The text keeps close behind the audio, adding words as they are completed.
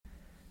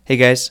Hey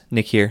guys,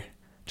 Nick here.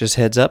 Just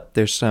heads up,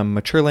 there's some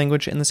mature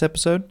language in this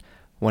episode.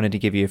 Wanted to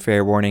give you a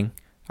fair warning.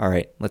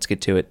 Alright, let's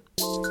get to it.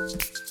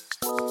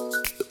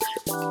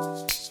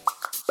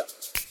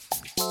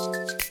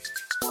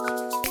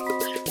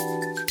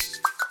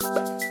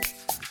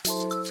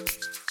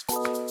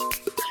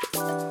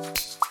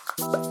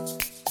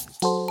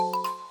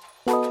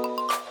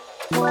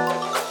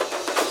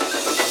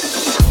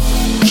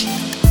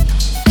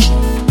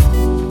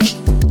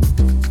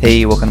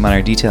 Hey, welcome to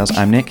Minor Details.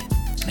 I'm Nick.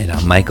 And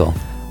I'm Michael.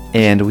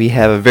 And we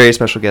have a very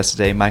special guest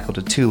today, Michael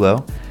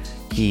DiTullo.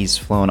 He's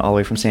flown all the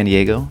way from San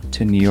Diego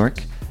to New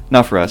York.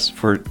 Not for us,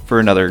 for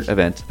another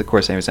event, the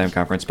Core 77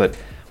 conference, but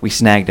we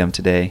snagged him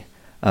today.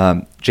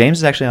 James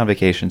is actually on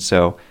vacation,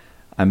 so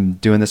I'm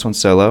doing this one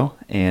solo,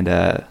 and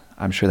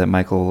I'm sure that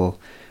Michael will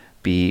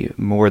be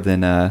more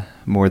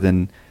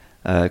than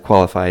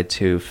qualified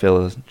to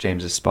fill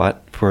James's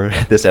spot for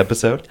this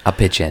episode. I'll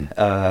pitch in.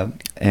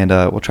 And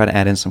we'll try to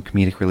add in some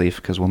comedic relief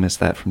because we'll miss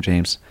that from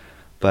James.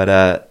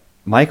 But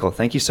Michael,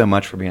 thank you so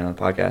much for being on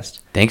the podcast.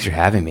 Thanks for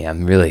having me.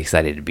 I'm really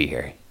excited to be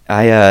here.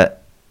 I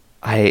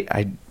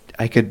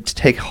could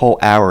take a whole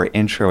hour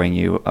introing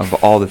you of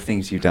all the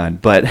things you've done,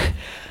 but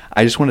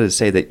I just wanted to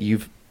say that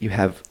you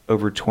have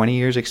over 20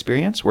 years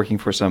experience working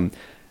for some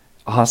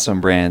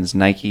awesome brands: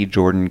 Nike,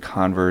 Jordan,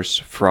 Converse,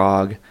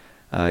 Frog.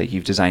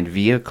 You've designed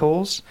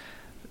vehicles,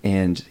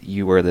 and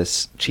you were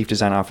this chief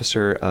design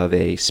officer of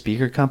a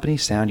speaker company,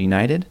 Sound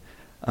United.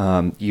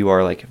 You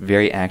are like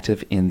very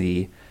active in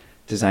the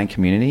design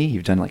community.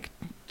 You've done like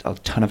a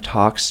ton of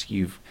talks.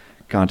 You've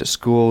gone to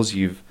schools.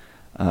 You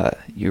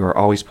are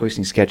always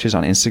posting sketches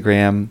on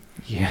Instagram.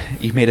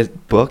 You made a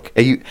book.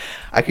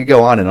 I could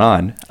go on and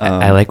on.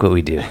 I like what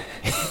we do.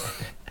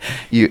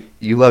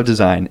 You love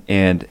design,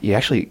 and you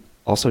actually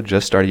also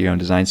just started your own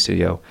design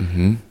studio.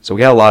 Mm-hmm. So we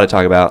got a lot to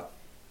talk about.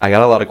 I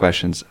got a lot of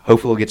questions.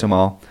 Hopefully we'll get to them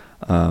all.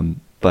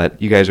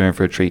 But you guys are in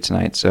for a treat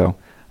tonight. So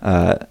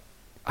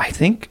I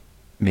think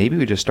maybe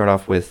we just start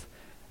off with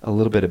a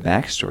little bit of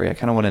backstory. I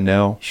kind of want to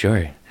know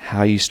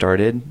how you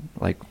started,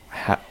 like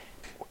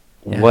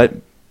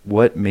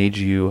what made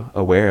you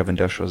aware of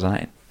industrial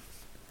design?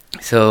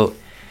 So,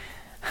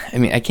 I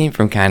mean, I came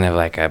from kind of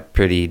like a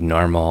pretty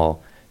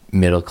normal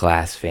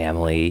middle-class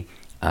family.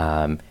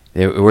 There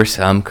were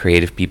some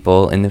creative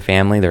people in the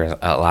family. There were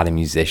a lot of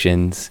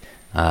musicians.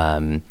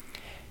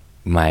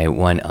 My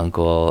one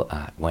uncle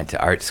went to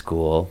art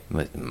school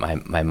with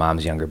my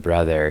mom's younger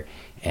brother,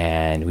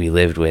 and we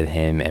lived with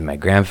him and my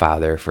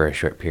grandfather for a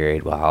short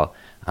period while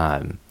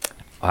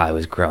I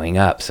was growing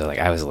up. So like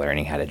I was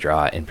learning how to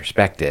draw in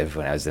perspective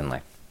when I was in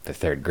like the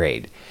third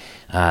grade.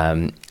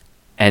 And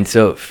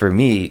so for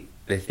me,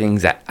 the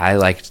things that I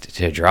liked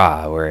to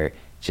draw were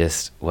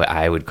just what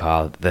I would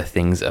call the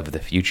things of the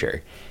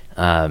future.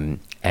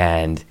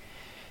 And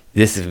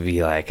this would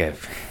be like a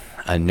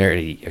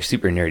nerdy or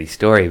super nerdy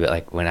story, but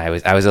like when I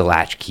was a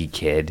latchkey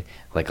kid,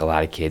 like a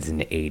lot of kids in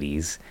the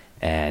 80s,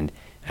 and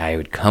I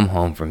would come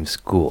home from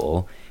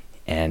school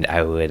and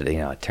I would,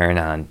 turn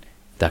on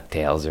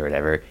DuckTales or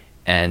whatever,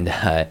 and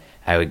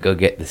I would go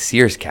get the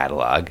Sears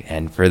catalog.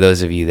 And for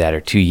those of you that are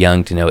too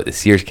young to know what the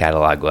Sears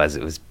catalog was,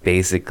 it was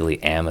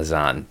basically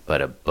Amazon,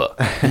 but a book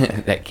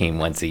that came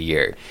once a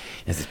year.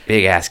 It's this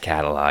big ass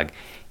catalog,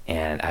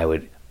 and I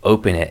would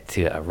open it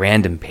to a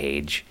random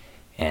page,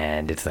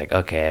 and it's like,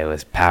 okay, it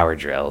was power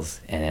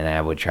drills, and then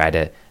I would try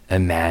to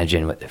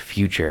imagine what the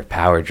future of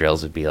power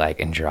drills would be like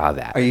and draw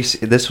that.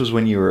 This was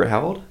when you were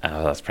how old?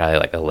 I was probably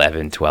like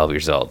 11, 12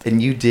 years old.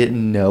 And you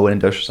didn't know what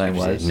industrial design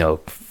was? No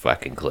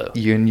fucking clue.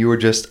 You were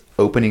just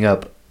opening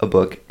up a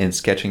book and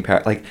sketching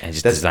power, and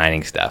just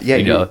designing stuff.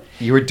 Yeah,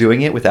 you were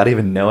doing it without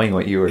even knowing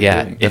what you were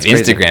doing. If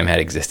Instagram had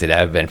existed, I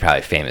would have been probably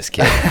a famous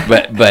kid,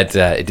 but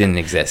it didn't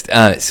exist.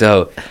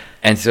 So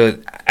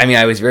I mean,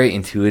 I was very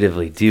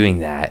intuitively doing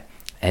that.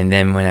 And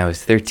then when I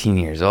was 13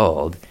 years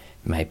old,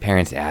 my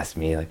parents asked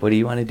me, like, what do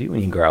you want to do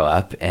when you grow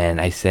up? And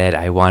I said,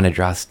 I want to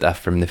draw stuff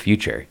from the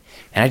future.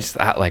 And I just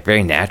thought, like,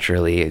 very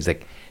naturally, it was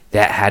like,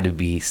 that had to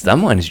be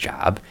someone's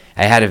job.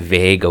 I had a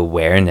vague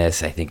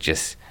awareness, I think,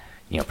 just,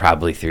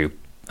 probably through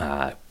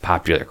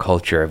popular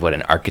culture of what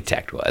an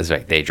architect was,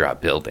 right? They draw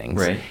buildings.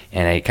 Right.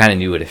 And I kind of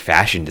knew what a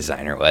fashion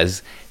designer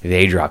was.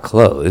 They draw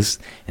clothes.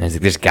 And I was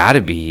like, there's got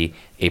to be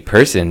a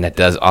person that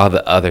does all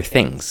the other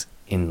things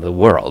in the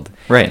world.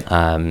 Right.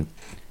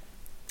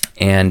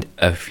 And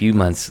a few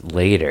months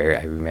later,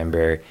 I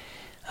remember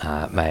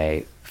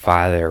my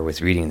father was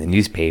reading the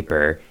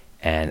newspaper,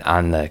 and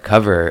on the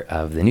cover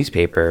of the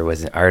newspaper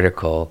was an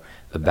article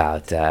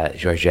about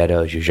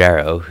Giorgetto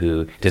Giugiaro,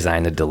 who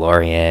designed the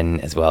DeLorean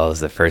as well as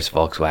the first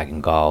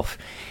Volkswagen Golf.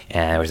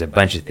 And there was a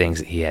bunch of things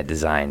that he had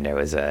designed. There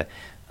was a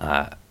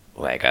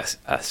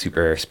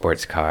super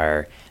sports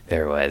car.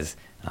 There was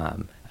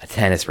a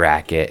tennis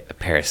racket, a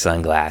pair of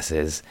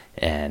sunglasses,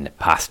 and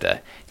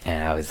pasta.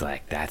 And I was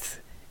like,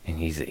 and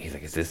he's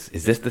like, is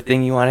this the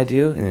thing you want to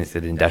do? And he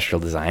said industrial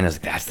design. I was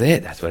like, that's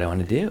it. That's what I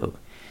want to do.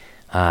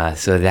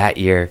 So that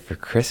year for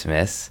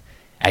Christmas,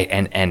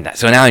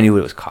 So now I knew what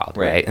it was called,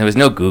 Right. right? And there was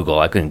no Google.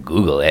 I couldn't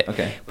Google it.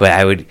 Okay. But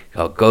I would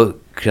go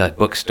to a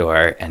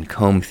bookstore and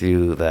comb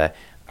through the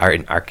art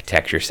and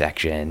architecture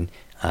section,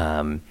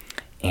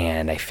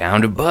 and I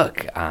found a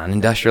book on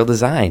industrial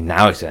design.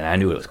 Now I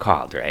knew what it was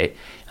called, right?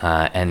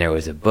 And there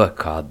was a book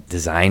called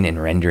Design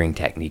and Rendering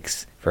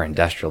Techniques for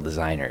Industrial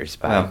Designers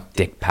by Wow.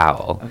 Dick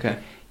Powell. Okay.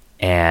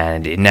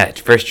 And in that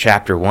first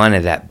chapter 1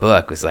 of that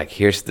book was like,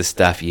 here's the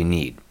stuff you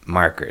need: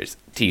 markers,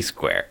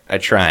 T-square, a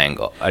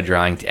triangle, a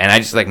drawing, and I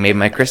just like made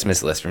my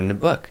Christmas list from the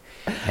book,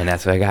 and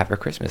that's what I got for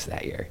Christmas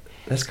that year.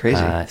 That's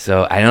crazy.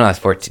 So I know I was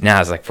 14. Now I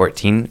was like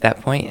 14 at that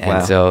point, and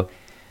Wow. so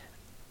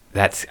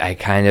I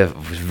kind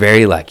of was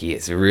very lucky.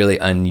 It's a really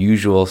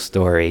unusual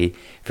story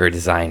for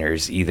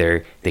designers.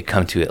 Either they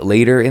come to it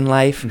later in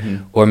life,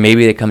 Mhm. or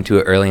maybe they come to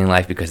it early in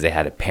life because they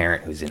had a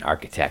parent who's an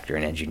architect or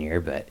an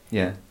engineer. But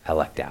Yeah. I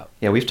lucked out.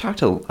 Yeah, we've talked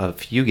to a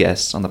few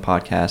guests on the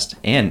podcast,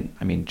 and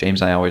I mean,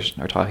 James and I always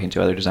are talking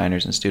to other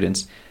designers and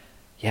students.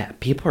 Yeah,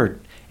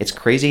 it's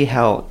crazy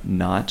how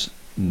not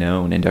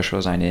known industrial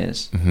design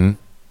is. Mm-hmm.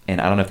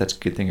 And I don't know if that's a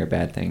good thing or a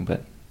bad thing,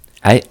 but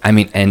I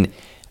mean, and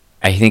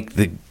I think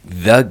the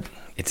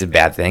it's a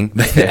bad thing,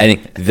 but I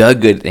think the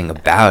good thing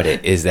about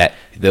it is that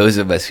those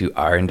of us who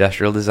are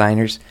industrial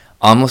designers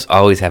almost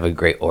always have a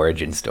great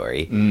origin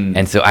story.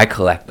 And so I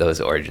collect those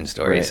origin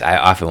stories. Right. I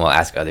often will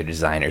ask other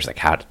designers like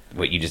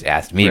what you just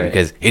asked me, Right.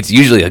 because it's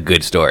usually a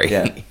good story.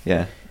 yeah,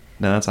 yeah.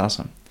 No, that's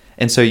awesome.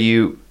 And so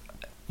you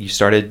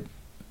started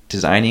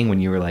designing when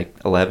you were like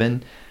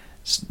 11,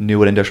 knew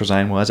what industrial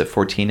design was at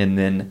 14, and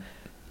then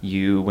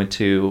you went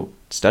to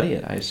study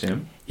it, I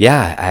assume.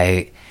 Yeah,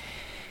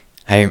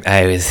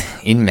 I was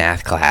in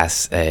math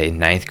class in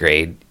 9th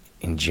grade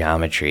in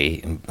geometry,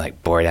 and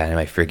like bored out of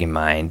my freaking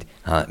mind.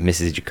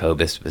 Mrs.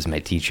 Jacobus was my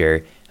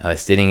teacher. I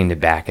was sitting in the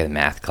back of the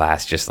math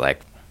class, just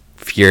like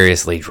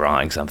furiously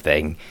drawing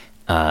something,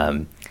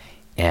 and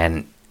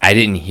I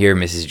didn't hear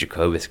Mrs.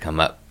 Jacobus come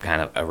up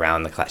kind of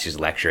around the class. She was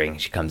lecturing.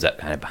 She comes up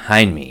kind of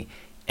behind me,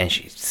 and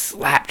she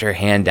slapped her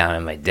hand down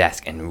on my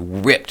desk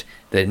and ripped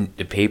the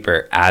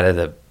paper out of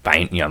the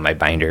my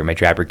binder, my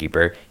trapper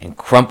keeper, and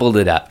crumpled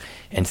it up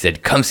and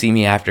said, "Come see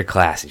me after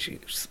class." And she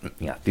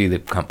threw the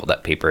crumpled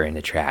up paper in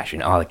the trash,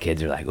 and all the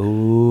kids were like,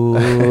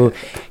 "Ooh,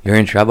 you're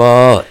in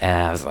trouble."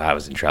 And I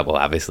was in trouble,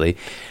 obviously.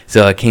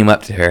 So I came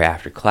up to her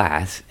after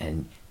class,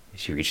 and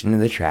she reached into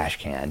the trash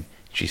can.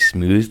 She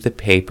smoothed the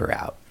paper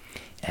out,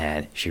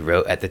 and she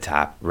wrote at the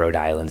top, "Rhode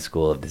Island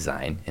School of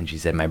Design." And she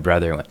said, "My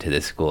brother went to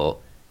this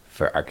school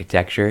for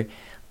architecture."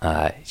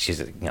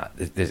 She's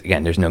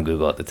there's no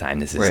Google at the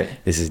time. This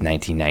is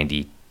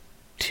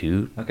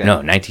 1992. Okay. No,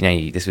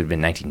 1990. This would have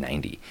been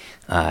 1990.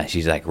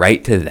 She's like,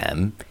 write to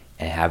them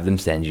and have them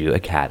send you a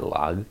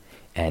catalog,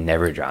 and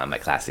never draw in my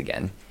class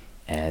again.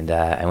 And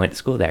I went to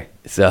school there.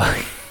 So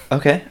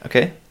Okay.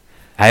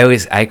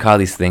 I call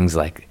these things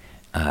like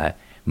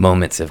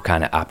moments of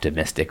kind of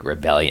optimistic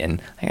rebellion.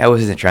 Like, I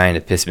wasn't trying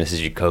to piss Mrs.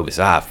 Jacobus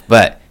off,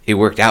 but it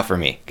worked out for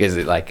me because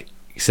it like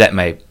set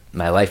my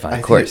life on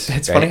course.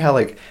 It's right?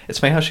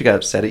 funny how she got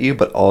upset at you,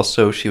 but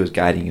also she was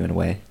guiding you in a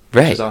way.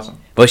 Right. Which is awesome.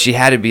 Well, she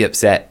had to be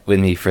upset with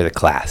me for the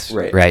class.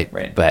 Right.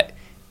 But,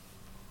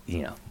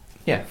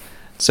 Yeah.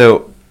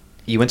 So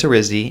you went to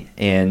RISD,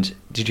 and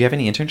did you have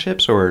any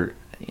internships, or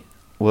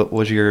what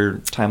was your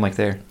time like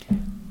there?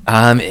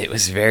 It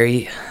was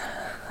very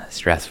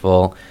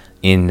stressful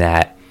in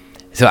that.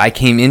 So I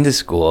came into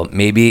school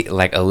maybe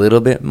like a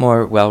little bit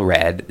more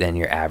well-read than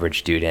your average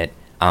student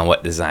on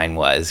what design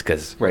was,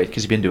 because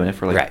Because you've been doing it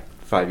for like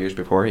 5 years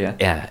before, yeah.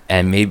 Yeah,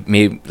 and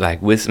maybe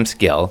like with some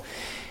skill,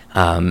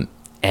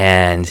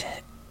 and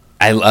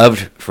I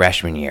loved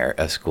freshman year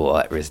of school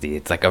at RISD.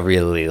 It's like a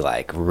really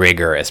like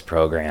rigorous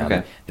program.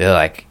 Okay. They'll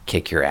like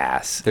kick your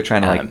ass. They're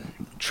trying to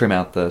trim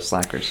out the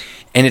slackers.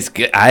 And it's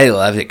good. I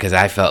loved it because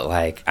I felt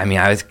like,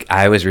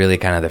 I was really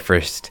kind of the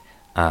first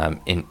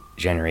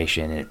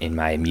generation in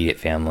my immediate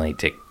family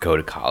to go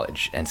to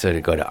college, and so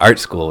to go to art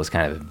school was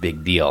kind of a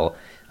big deal,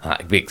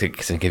 big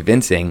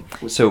convincing.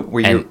 So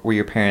were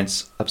your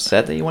parents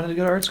upset that you wanted to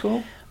go to art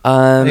school?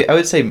 I I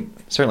would say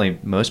certainly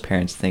most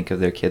parents think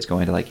of their kids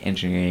going to like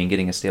engineering,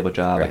 getting a stable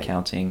job, Right.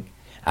 accounting.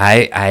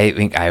 I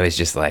think I was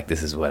just like,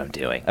 this is what I'm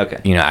doing.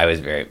 Okay. I was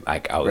very,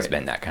 like, always Right.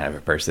 been that kind of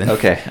a person.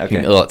 Okay. A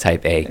little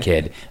type A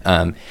kid.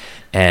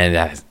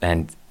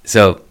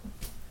 So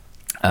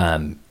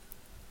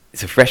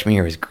freshman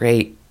year was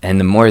great. And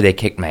the more they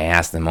kicked my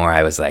ass, the more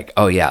I was like,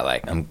 oh yeah,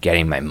 like I'm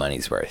getting my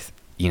money's worth.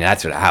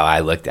 That's how I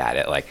looked at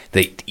it. Like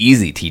the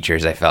easy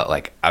teachers, I felt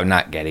like I'm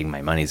not getting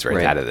my money's worth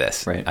Right. out of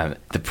this. Right.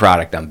 The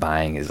product I'm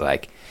buying is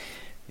like,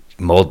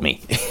 mold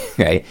me,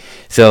 right?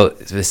 So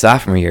the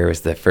sophomore year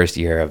was the first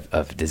year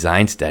of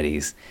design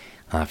studies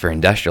for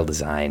industrial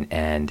design,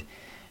 and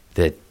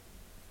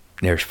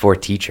there's 4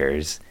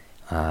 teachers.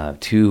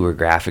 2 were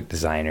graphic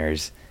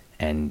designers,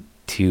 and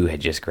 2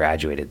 had just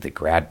graduated the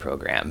grad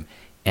program.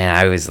 And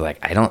I was like,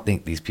 I don't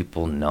think these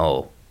people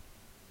know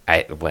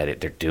what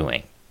they're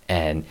doing.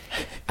 And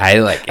I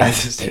like, I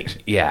just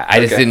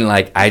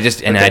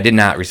I did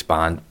not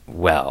respond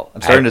well.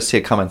 I'm starting to see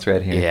a common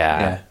thread here.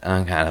 Yeah,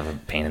 I'm kind of a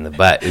pain in the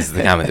butt is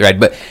the common thread.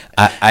 But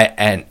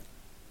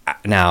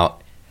now,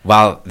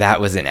 while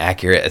that was an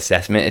accurate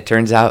assessment, it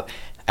turns out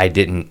I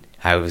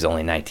was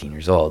only 19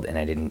 years old, and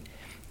I didn't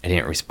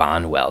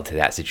respond well to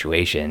that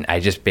situation. I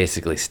just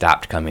basically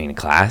stopped coming to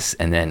class,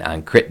 and then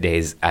on crit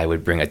days, I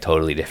would bring a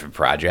totally different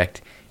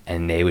project,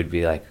 and they would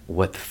be like,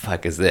 "What the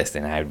fuck is this?"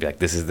 And I would be like,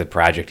 "This is the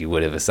project you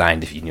would have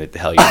assigned if you knew what the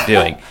hell you're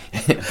doing,"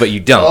 but you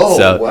don't.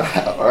 Oh,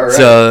 wow! All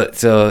right.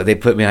 So they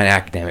put me on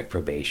academic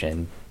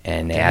probation,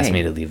 and they asked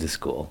me to leave the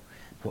school.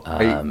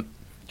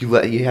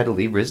 You had to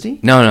leave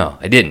RISD? No,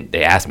 I didn't.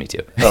 They asked me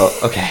to. Oh,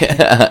 okay.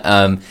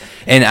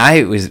 And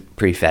I was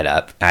pretty fed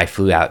up. I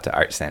flew out to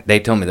Art Center. They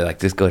told me, they're like,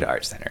 just go to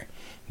Art Center.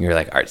 You're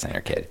like Art Center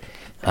kid.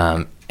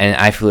 And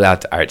I flew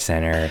out to Art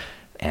Center,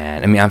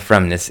 and I mean, I'm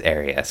from this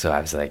area, so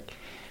I was like,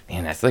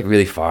 man, that's like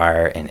really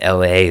far. And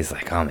LA is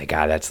like, oh my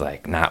God, that's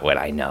like not what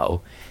I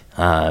know.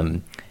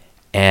 And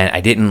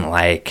I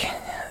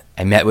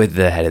met with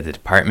the head of the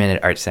department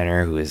at Art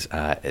Center, who was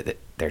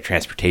their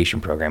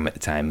transportation program at the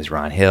time was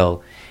Ron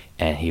Hill.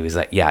 And he was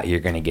like, yeah, you're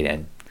going to get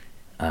in.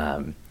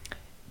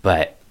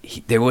 But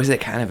there was a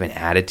kind of an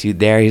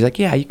attitude there. He's like,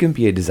 yeah, you can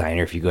be a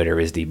designer if you go to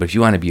RISD, but if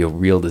you want to be a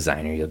real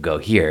designer, you'll go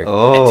here.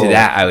 Oh, and to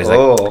that, I was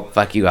like,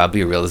 fuck you, I'll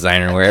be a real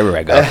designer wherever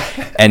I go.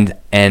 and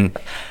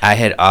I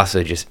had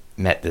also just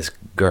met this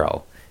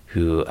girl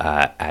who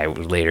I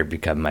would later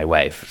become my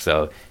wife.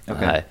 So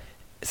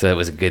so it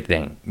was a good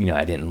thing.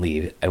 I didn't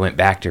leave. I went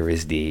back to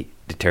RISD,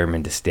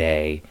 determined to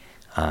stay.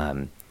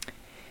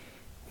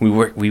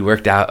 We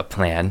worked out a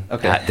plan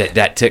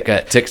that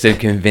took some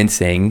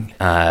convincing.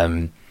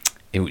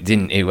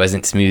 It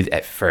wasn't smooth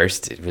at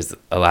first. It was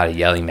a lot of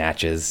yelling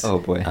matches. Oh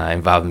boy!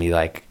 Involved me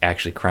like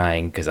actually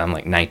crying because I'm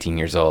like 19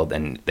 years old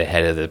and the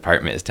head of the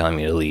department is telling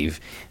me to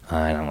leave,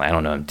 and I'm like, I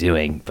don't know what I'm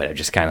doing, but I'm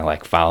just kind of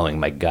like following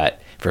my gut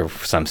for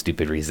some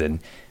stupid reason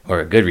or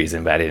a good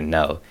reason, but I didn't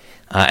know.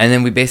 And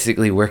then we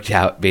basically worked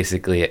out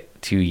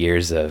 2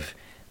 years of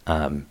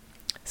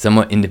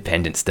somewhat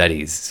independent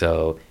studies.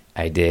 So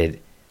I did.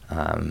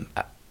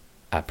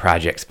 A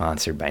project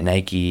sponsored by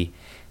Nike.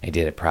 I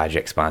did a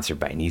project sponsored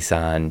by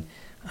Nissan.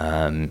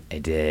 I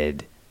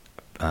did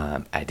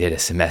a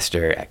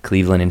semester at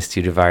Cleveland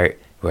Institute of Art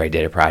where I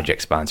did a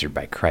project sponsored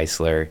by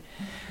Chrysler.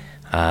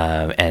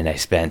 And I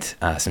spent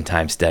some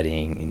time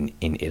studying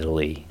in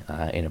Italy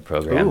in a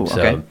program. Ooh,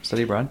 okay.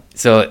 Study abroad.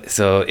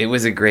 So it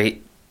was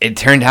it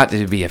turned out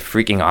to be a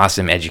freaking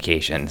awesome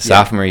education.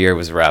 Sophomore year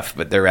was rough,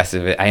 but the rest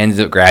of it, I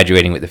ended up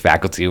graduating with the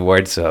faculty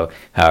award. So,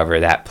 however,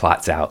 that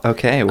plots out.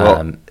 Okay,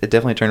 well, it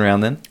definitely turned around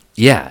then.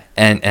 Yeah,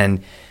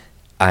 and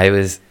I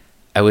was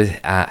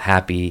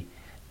happy,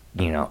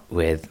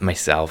 with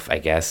myself, I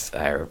guess,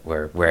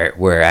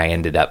 where I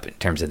ended up in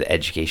terms of the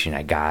education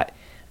I got,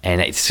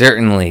 and it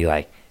certainly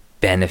like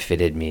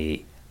benefited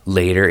me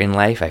later in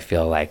life. I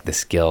feel like the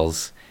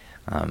skills.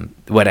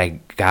 What I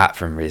got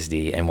from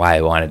RISD and why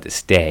I wanted to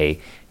stay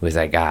was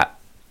I got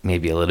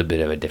maybe a little bit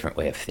of a different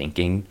way of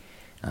thinking.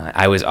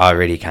 I was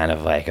already kind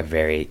of like a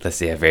very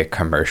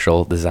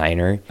commercial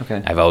designer.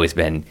 Okay.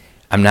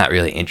 I'm not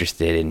really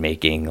interested in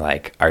making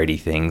like arty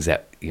things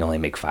that you only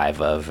make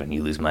 5 of and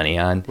you lose money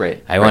on.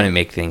 Right. I want to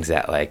make things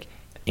that like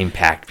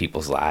impact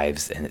people's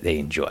lives and that they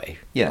enjoy.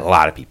 Yeah. A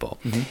lot of people.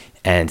 Mm-hmm.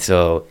 And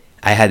so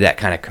I had that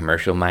kind of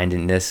commercial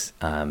mindedness,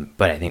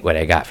 but I think what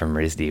I got from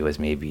RISD was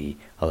maybe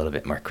a little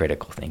bit more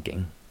critical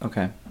thinking.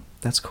 Okay,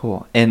 that's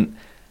cool. And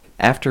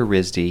after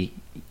RISD,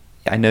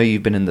 I know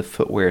you've been in the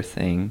footwear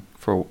thing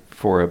for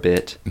a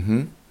bit.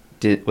 Mm-hmm.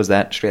 Was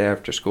that straight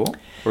after school,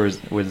 or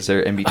was there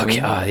in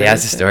between? Okay,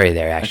 there's a story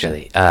there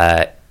actually.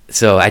 Okay.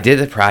 So I did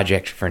the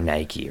project for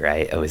Nike,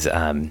 right? It was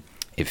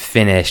it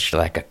finished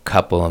like a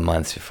couple of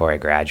months before I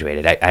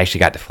graduated. I actually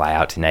got to fly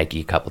out to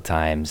Nike a couple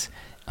times.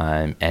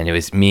 And it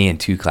was me and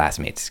 2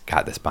 classmates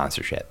got the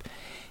sponsorship.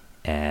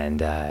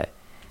 And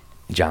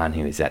John,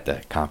 who was at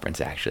the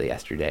conference actually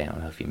yesterday, I don't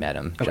know if you met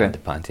him, John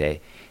DePonte.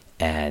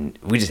 And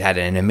we just had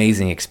an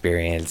amazing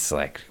experience.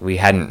 Like we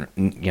hadn't,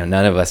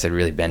 none of us had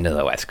really been to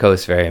the West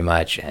Coast very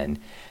much. And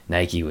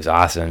Nike was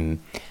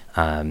awesome.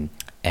 And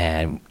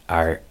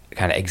our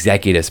kind of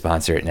executive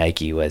sponsor at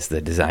Nike was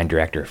the design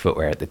director of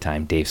footwear at the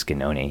time, Dave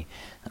Scanoni,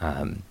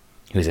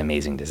 who was an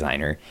amazing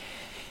designer.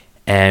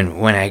 And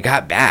when I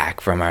got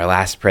back from our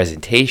last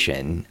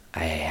presentation,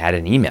 I had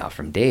an email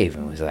from Dave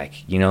and was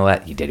like, you know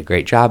what? You did a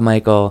great job,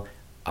 Michael.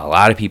 A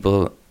lot of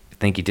people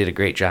think you did a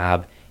great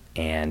job,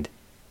 and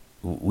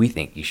we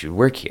think you should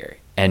work here.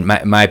 And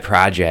my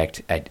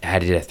project, I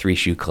had to do a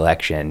 3-shoe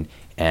collection,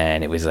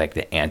 and it was like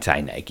the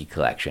anti-Nike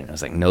collection. It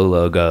was like no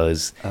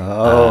logos.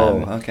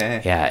 Oh,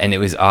 okay. Yeah, and it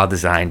was all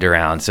designed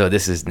around, so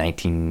this is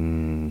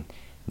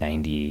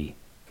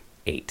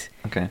 1998.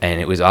 Okay.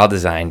 And it was all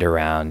designed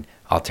around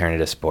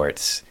alternative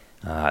sports.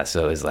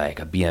 So it was like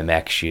a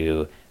BMX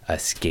shoe, a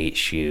skate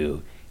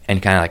shoe,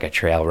 and kind of like a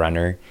trail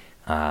runner.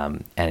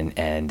 And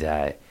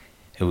it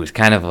was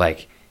kind of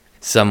like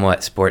somewhat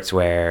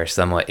sportswear,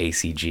 somewhat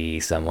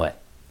ACG, somewhat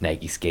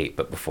Nike skate,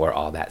 but before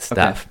all that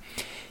stuff. Okay.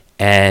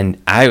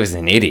 And I was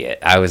an idiot.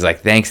 I was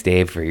like, thanks,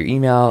 Dave, for your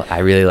email. I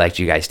really liked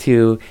you guys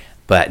too.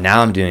 But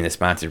now I'm doing the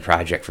sponsored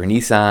project for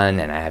Nissan,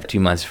 and I have 2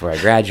 months before I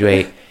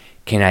graduate.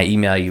 Can I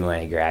email you when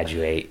I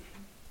graduate?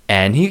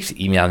 And he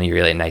emailed me a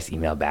really nice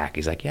email back.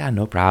 He's like, yeah,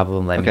 no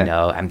problem. Let me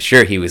know. I'm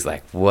sure he was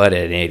like, what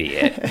an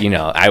idiot.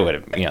 I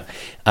would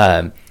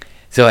have,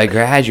 So I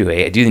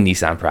graduate. I do the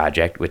Nissan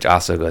project, which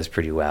also goes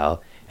pretty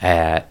well.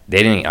 They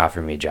didn't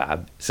offer me a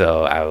job.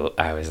 So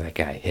I was like,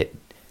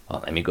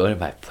 let me go to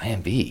my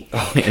plan B.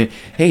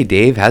 Hey,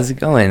 Dave, how's it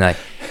going? Like,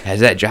 has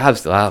that job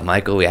still out?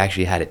 Michael, we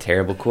actually had a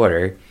terrible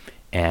quarter,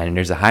 and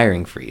there's a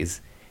hiring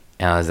freeze.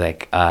 And I was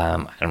like,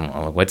 I don't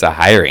know, what's a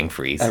hiring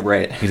freeze?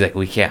 Right. He's like,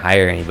 we can't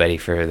hire anybody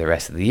for the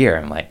rest of the year.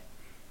 I'm like,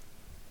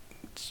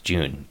 it's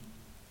June.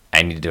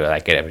 I need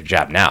to get a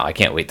job now. I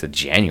can't wait till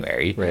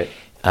January. Right.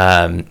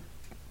 And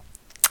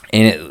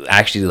it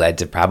actually led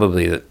to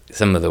probably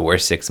some of the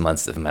worst 6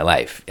 months of my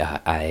life.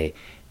 I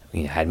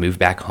had moved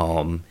back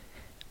home,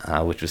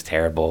 which was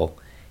terrible,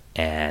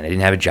 and I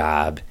didn't have a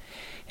job.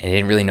 And I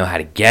didn't really know how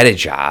to get a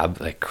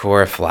job. Like,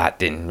 Coraflot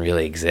didn't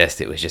really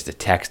exist. It was just a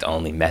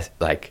text-only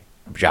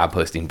job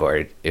posting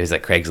board. It was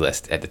like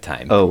Craigslist at the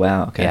time. Oh,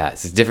 wow. Okay. Yeah,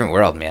 it's a different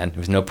world, man. There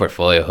was no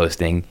portfolio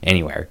hosting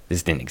anywhere.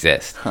 This didn't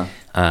exist. Huh.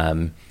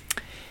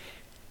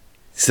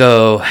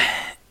 So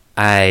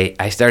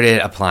I started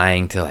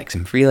applying to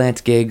some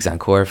freelance gigs on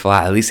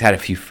Coraflot. I at least had a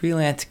few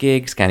freelance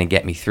gigs kind of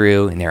get me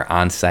through, and they're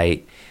on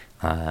site.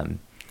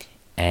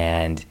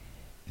 And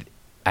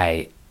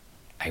I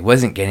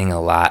wasn't getting a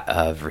lot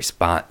of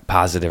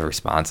positive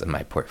response in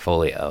my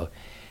portfolio.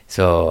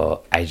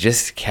 So I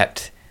just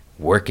kept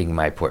working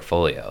my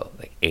portfolio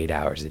 8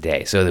 hours a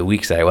day. So the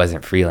weeks that I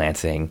wasn't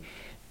freelancing,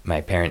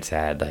 my parents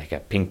had a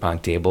ping pong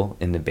table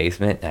in the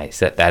basement, and I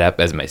set that up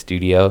as my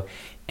studio,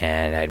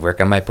 and I'd work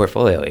on my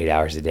portfolio 8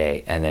 hours a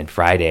day. And then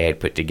Friday I'd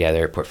put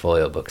together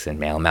portfolio books and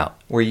mail them out.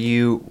 Were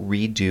you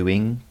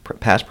redoing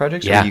past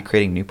projects, Yeah. or were you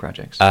creating new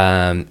projects?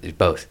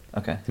 Both.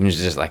 Okay. It was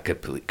just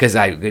because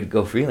I would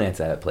go freelance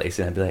at a place,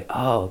 and I'd be like,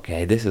 oh,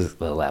 okay, this is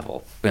the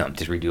level.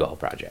 Just redo a whole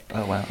project.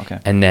 Oh, wow. Okay.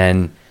 And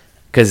then,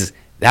 because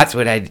that's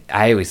what I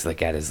always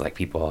look at is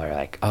people are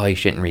like, oh, you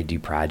shouldn't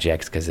redo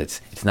projects because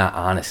it's not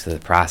honest to the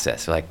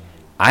process. So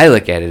I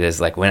look at it as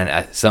when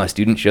a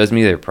student shows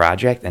me their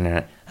project,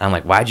 and I'm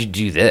like, why'd you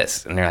do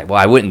this? And they're like, well,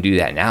 I wouldn't do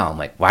that now. I'm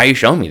like, why are you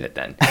showing me that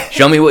then?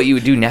 Show me what you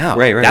would do now.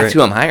 Right. That's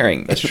who I'm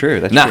hiring. That's true.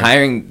 That's not true.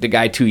 hiring the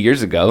guy 2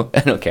 years ago. I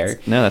don't care.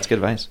 No, that's good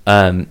advice.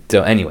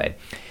 So anyway,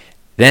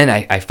 then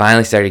I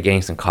finally started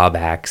getting some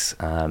callbacks.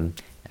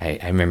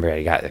 I remember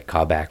I got a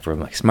callback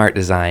from Smart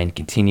Design,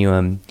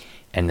 Continuum,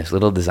 and this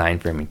little design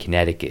firm in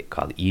Connecticut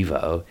called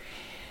Evo.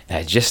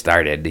 I just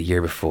started the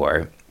year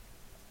before,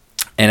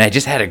 and I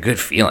just had a good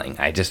feeling.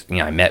 I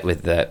met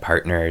with the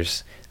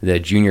partners. The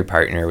junior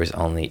partner was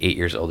only 8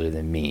 years older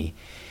than me,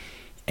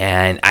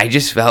 and I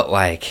just felt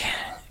like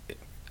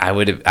I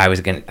would have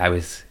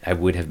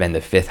been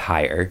the fifth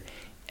hire,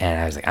 and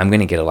I was like, I'm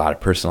going to get a lot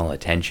of personal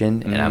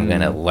attention, and I'm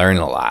going to learn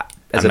a lot.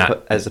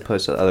 As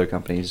opposed to other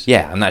companies.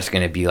 Yeah, I'm not just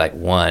going to be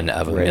one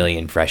of a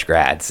million fresh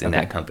grads in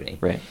that company.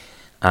 Right.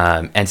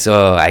 And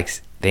so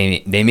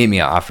they made me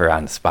an offer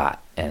on the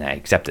spot, and I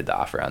accepted the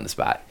offer on the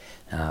spot.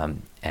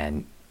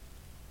 And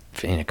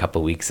in a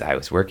couple of weeks, I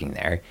was working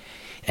there,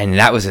 and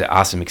that was an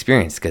awesome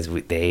experience because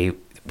they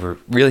were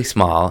really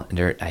small. And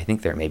I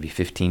think there are maybe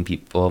 15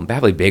 people,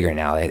 probably bigger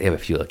now. They have a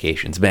few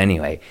locations, but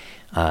anyway,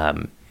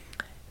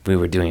 we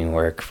were doing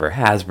work for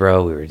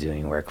Hasbro. We were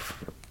doing work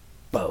for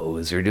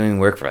Bose. We were doing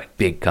work for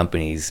big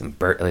companies, and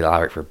a lot of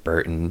work for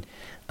Burton.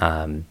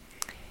 And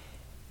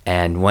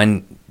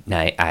one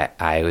night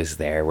I was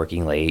there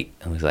working late.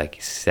 It was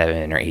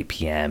 7 or 8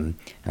 p.m.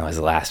 and I was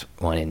the last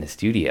one in the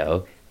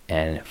studio,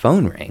 and a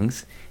phone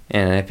rings,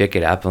 and I pick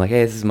it up. I'm like,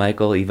 hey, this is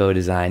Michael, Evo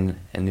Design.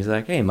 And he's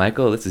like, hey,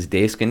 Michael, this is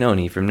Dave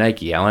Scanoni from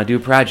Nike. I want to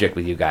do a project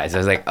with you guys. I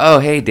was like, oh,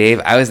 hey, Dave,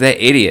 I was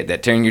that idiot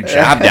that turned your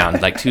job down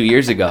 2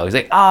 years ago. He's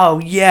like,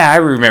 oh, yeah, I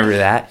remember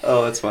that.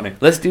 Oh, that's funny.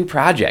 Let's do a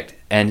project.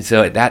 And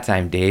so at that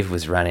time, Dave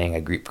was running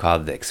a group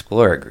called the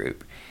Explorer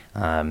Group,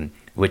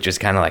 which was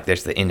kind of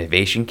there's the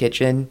Innovation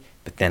Kitchen,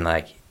 but then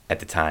at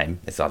the time,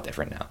 it's all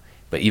different now.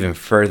 But even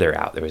further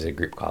out, there was a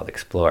group called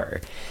Explorer.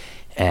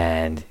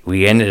 And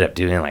we ended up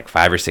doing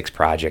 5 or 6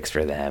 projects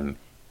for them.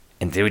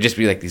 And they would just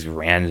be these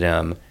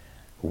random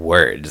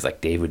words.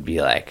 Dave would be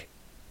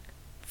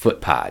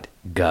footpod,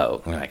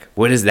 go. And we're like,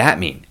 what does that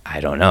mean? I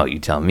don't know. You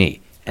tell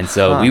me. And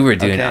so we were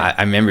doing, okay.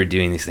 I remember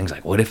doing these things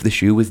what if the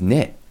shoe was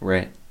knit?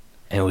 Right.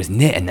 And it was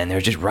knit, and then there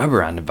was just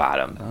rubber on the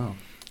bottom. Oh.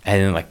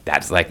 And then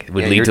that's would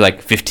lead to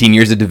 15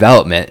 years of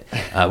development.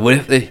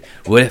 What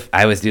if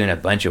I was doing a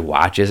bunch of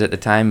watches at the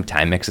time?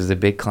 Timex is a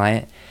big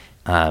client.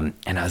 And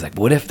I was like,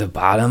 what if the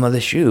bottom of the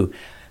shoe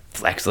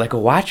flexed like a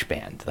watch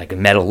band, like a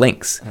metal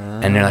links?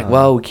 And they're like,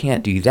 well, we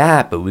can't do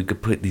that, but we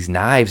could put these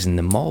knives in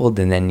the mold,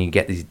 and then you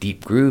get these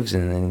deep grooves,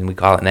 and then we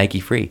call it Nike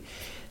Free.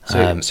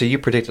 So you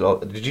predicted all?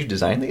 Did you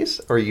design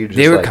these, or you just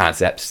they were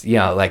concepts?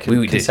 Yeah,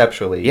 we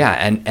conceptually. Did, yeah,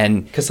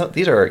 and because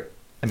these are.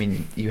 I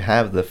mean, you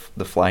have the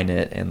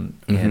Flyknit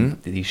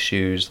and these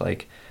shoes,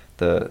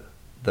 the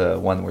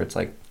one where it's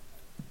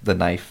the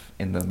knife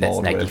in the That's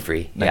mold. Nike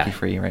free. Nike Yeah.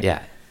 free, right?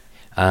 Yeah.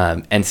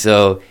 And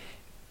so,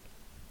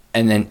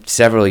 and then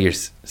several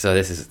years. So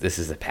this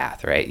is the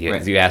path, right?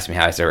 Right. You asked me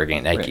how I started working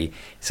at Nike. Right.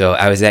 So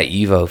I was at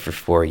Evo for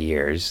 4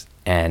 years,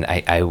 and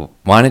I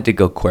wanted to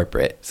go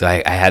corporate. So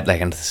I had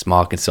like a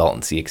small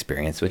consultancy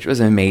experience, which was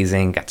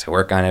amazing. Got to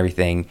work on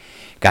everything.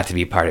 Got to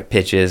be part of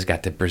pitches.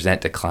 Got to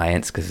present to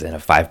clients because in a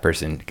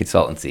 5-person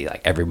consultancy,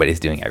 like everybody's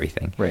doing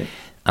everything. Right.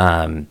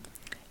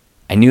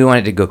 I knew I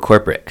wanted to go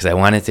corporate because I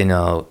wanted to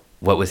know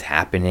what was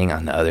happening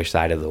on the other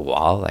side of the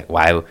wall. Like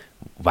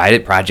why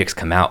did projects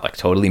come out like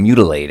totally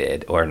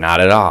mutilated or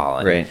not at all?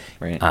 And,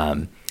 Right.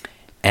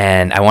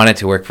 and I wanted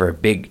to work for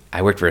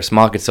I worked for a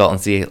small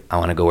consultancy. I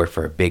want to go work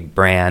for a big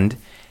brand.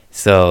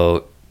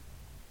 So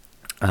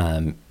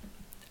I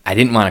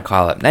didn't want to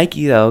call up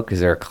Nike though because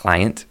they're a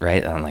client,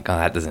 right? And I'm like, oh,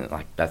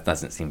 that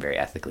doesn't seem very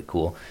ethically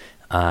cool.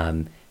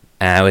 And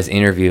I was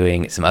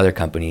interviewing some other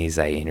companies.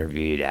 I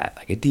interviewed at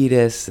like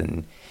Adidas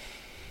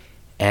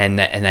and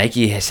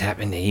Nike has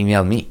happened to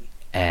email me,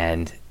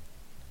 and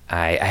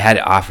I had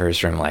offers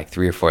from like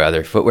 3 or 4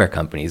 other footwear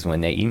companies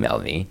when they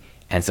emailed me,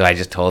 and so I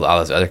just told all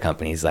those other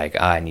companies like,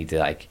 oh,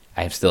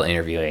 I'm still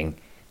interviewing,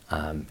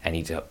 I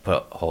need to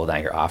put a hold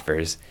on your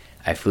offers.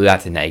 I flew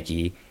out to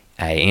Nike.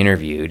 I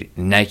interviewed.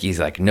 Nike's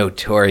like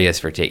notorious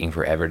for taking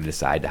forever to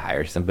decide to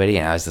hire somebody,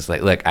 and I was just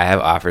like, look, I have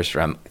offers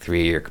from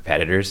 3 of your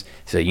competitors,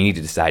 so you need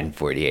to decide in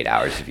 48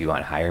 hours if you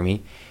want to hire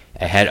me.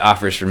 I had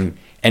offers from,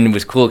 and it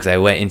was cool because I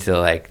went into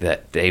like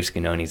the Dave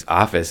Scannoni's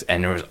office,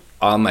 and there was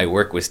all my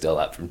work was still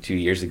up from 2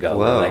 years ago.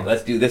 Whoa. Like,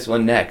 let's do this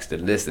one next,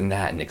 and this and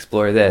that, and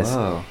explore this.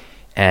 Whoa.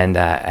 And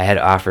I had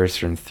offers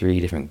from 3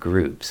 different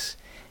groups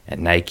at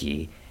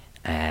Nike,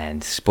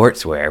 and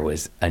sportswear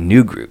was a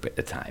new group at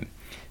the time.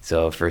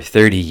 So for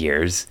 30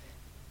 years,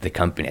 the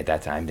company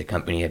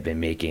had been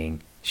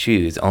making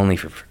shoes only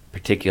for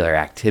particular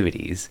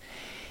activities.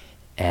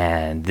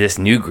 And this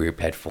new group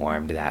had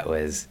formed that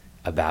was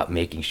about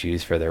making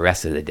shoes for the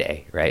rest of the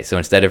day, right? So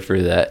instead of for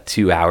the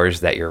 2 hours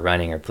that you're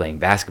running or playing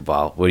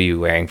basketball, what are you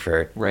wearing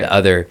for the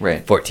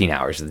other 14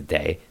 hours of the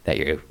day that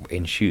you're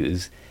in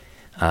shoes?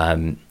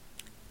 And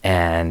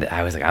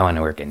I was like, I want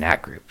to work in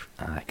that group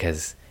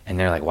and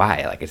they're like,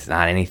 why? Like, it's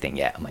not anything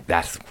yet. I'm like,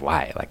 that's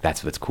why. Like,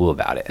 that's what's cool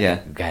about it. Yeah.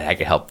 I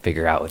could help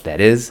figure out what that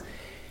is.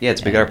 Yeah,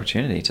 it's a big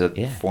opportunity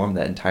to form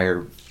that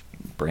entire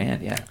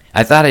brand. Yeah.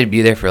 I thought I'd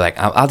be there for like,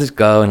 I'll just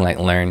go and like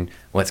learn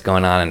what's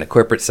going on the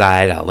corporate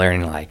side. I'll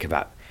learn like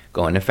about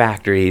going to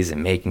factories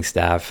and making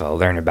stuff. I'll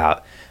learn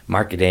about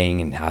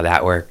marketing and how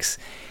that works.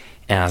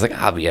 And I was like,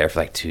 I'll be there for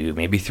like 2,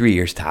 maybe 3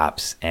 years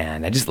tops.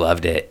 And I just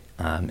loved it.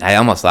 I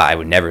almost thought I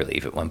would never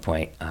leave at one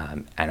point.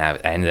 And I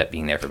ended up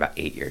being there for about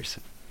 8 years.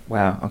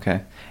 Wow.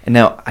 Okay. And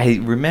now I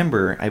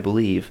remember, I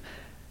believe,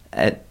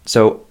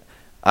 so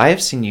I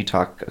have seen you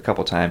talk a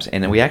couple times,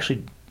 and we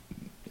actually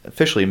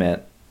officially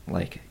met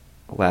like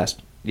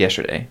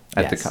yesterday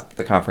at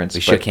the conference. We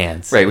shook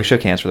hands. Right. We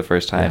shook hands for the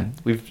first time.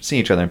 Yeah. We've seen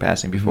each other in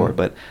passing before,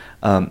 Mm-hmm.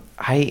 but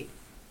I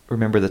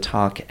remember the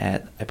talk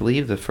at, I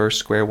believe, the first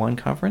Square One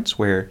conference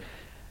where,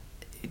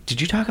 did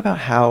you talk about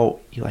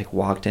how you like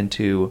walked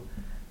into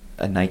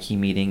a Nike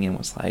meeting and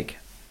was like,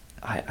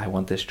 I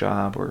want this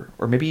job, or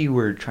maybe you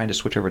were trying to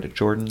switch over to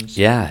Jordans?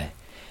 Yeah.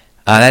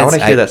 I want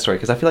to hear that story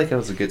because I feel like that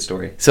was a good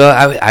story. So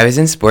I was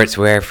in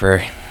sportswear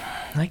for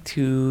like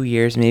 2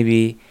 years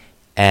maybe,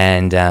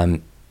 and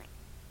I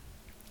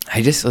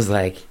just was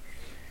like,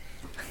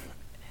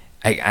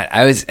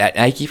 I was at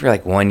Nike for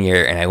like 1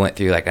 year, and I went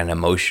through like an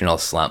emotional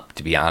slump,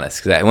 to be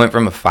honest, because I went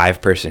from a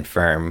 5-person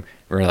firm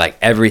where like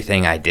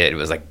everything I did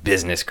was like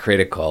business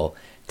critical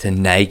to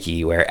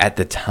Nike, where at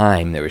the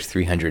time there was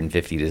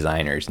 350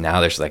 designers. Now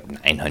there's like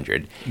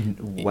 900.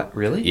 What,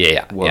 really?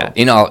 Yeah, Whoa. yeah,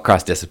 in all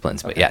across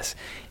disciplines, but Okay. yes.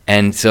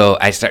 And so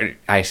I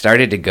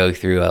started to go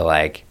through a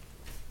like,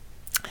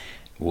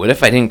 what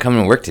if I didn't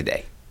come to work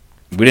today?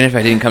 What if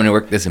I didn't come to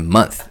work this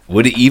month?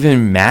 Would it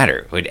even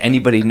matter? Would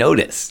anybody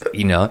notice?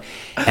 You know?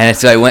 And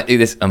so I went through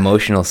this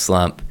emotional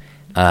slump,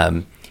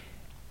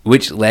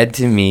 which led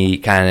to me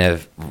kind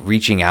of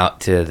reaching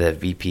out to the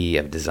VP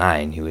of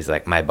design, who was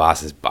like my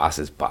boss's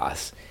boss's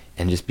boss,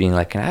 and just being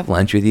like, can I have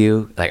lunch with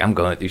you? Like, I'm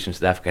going through some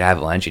stuff. Could I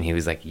have lunch? And he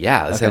was like,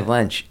 yeah, let's have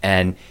lunch.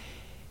 And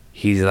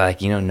he's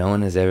like,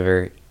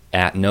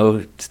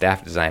 no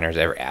staff designer has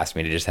ever asked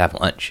me to just have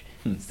lunch.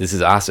 This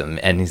is awesome.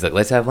 And he's like,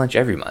 let's have lunch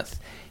every month.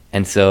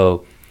 And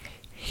so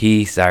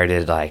he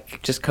started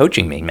like just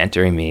coaching me,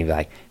 mentoring me,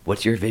 like,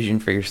 what's your vision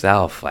for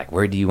yourself? Like,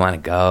 where do you want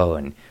to go?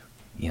 And,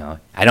 you know,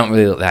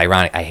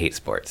 I hate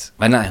sports.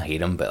 I not hate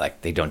them, but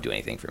like they don't do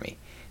anything for me.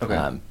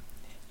 Okay.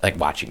 Like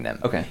watching them.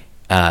 Okay.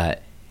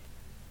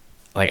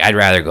 Like I'd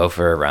rather go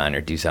for a run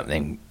or do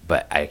something,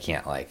 but I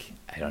can't like,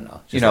 I don't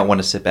know. You don't want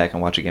to sit back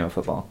and watch a game of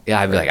football.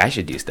 Yeah, I'd be like, I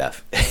should do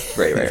stuff.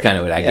 Right. That's kind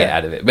of what I get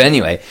out of it. But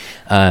anyway,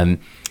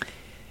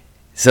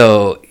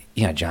 so,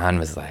 you know, John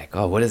was like,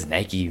 oh, what does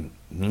Nike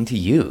mean to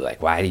you?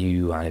 Like, why do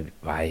you want to,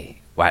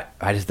 why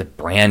does the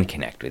brand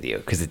connect with you?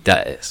 Because it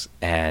does.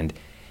 And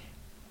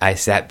I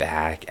sat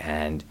back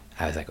and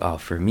I was like, oh,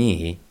 for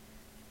me,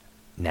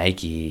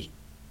 Nike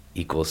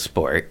equals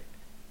sport,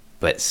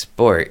 but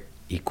sport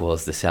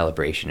equals the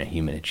celebration of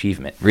human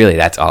achievement. Really,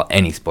 that's all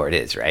any sport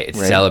is, right? It's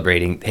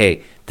celebrating,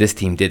 hey, this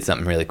team did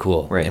something really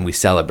cool, and we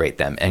celebrate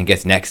them. And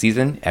gets next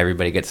season,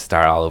 everybody gets to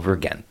start all over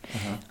again.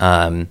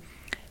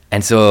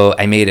 And so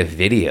I made a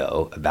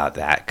video about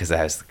that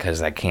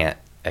because I can't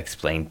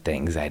explain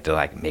things. I had to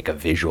like make a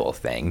visual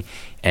thing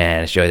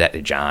and show that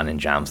to John, and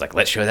John was like,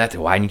 let's show that to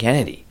Wyden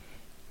Kennedy.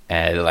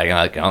 And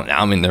like now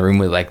I'm in the room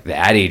with like the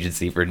ad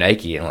agency for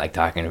Nike and like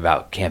talking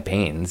about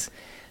campaigns.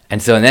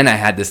 And so then I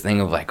had this thing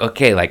of like,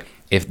 okay, like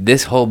if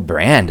this whole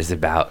brand is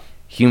about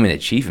human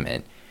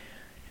achievement,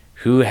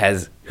 who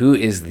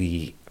is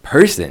the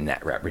person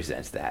that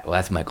represents that? Well,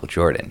 that's Michael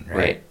Jordan,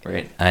 right?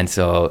 Right. And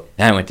so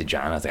then I went to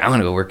John. I was like, I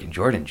want to go work in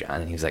Jordan,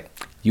 John. And he was like,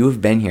 you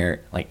have been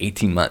here like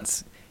 18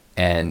 months,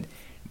 and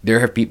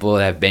there are people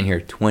that have been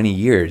here 20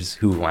 years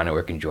who want to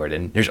work in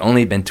Jordan. There's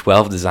only been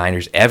 12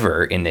 designers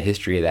ever in the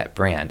history of that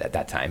brand at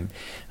that time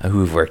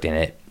who've worked in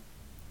it.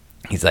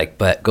 He's like,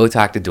 but go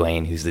talk to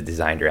Dwayne, who's the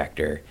design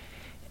director,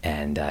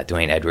 and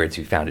Dwayne Edwards,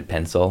 who founded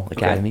Pencil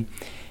Academy,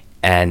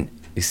 and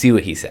you see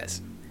what he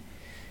says.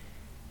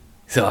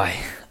 So I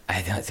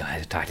had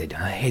to talk to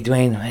Dwayne. Hey,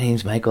 Dwayne, my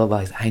name's Michael.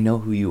 I know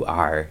who you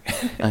are.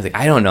 I was like,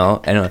 I don't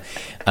know. And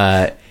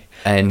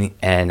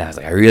I was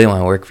like, I really want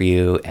to work for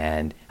you,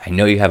 and I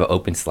know you have an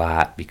open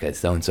slot because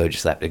so-and-so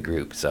just left the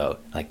group. So,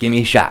 like, give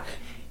me a shot.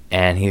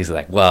 And he was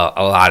like, well,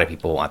 a lot of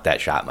people want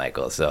that shot,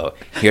 Michael. So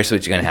here's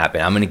what's going to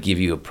happen. I'm going to give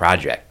you a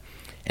project.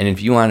 And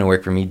if you want to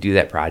work for me, do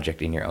that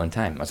project in your own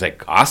time. I was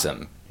like,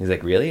 awesome. He's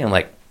like, really? I'm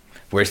like,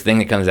 worst thing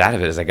that comes out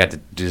of it is I got to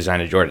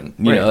design a Jordan.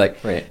 You know, like,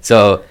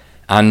 so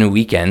on the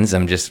weekends,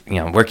 I'm just,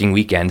 working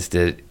weekends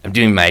I'm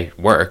doing my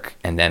work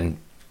and then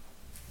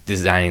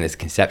designing this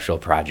conceptual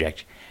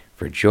project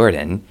for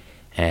Jordan.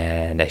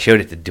 And I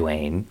showed it to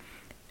Dwayne,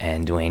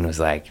 and Dwayne was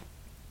like,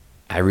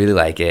 I really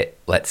like it.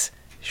 Let's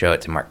show it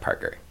to Mark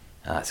Parker.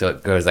 So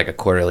it goes like a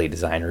quarterly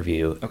design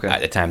review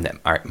at the time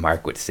that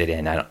Mark would sit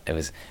in.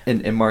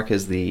 And Mark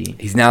is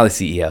he's now the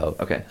CEO.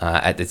 Okay.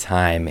 At the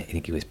time, I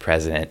think he was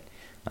president.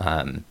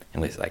 It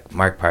was like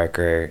Mark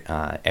Parker,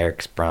 Eric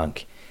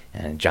Sprunk,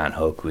 and John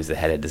Hoke, who was the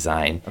head of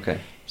design. Okay.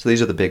 So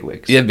these are the big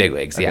wigs. Yeah, big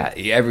wigs. Okay.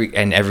 Yeah.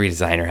 Every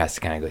designer has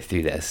to kind of go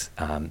through this.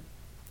 I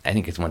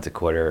think it's once a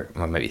quarter,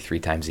 or maybe 3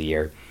 times a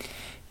year.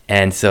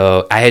 And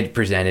so I had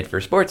presented for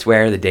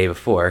Sportswear the day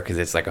before because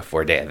it's like a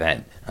 4-day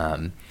event.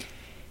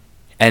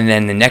 And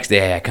then the next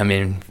day I come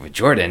in with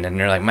Jordan, and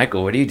they're like,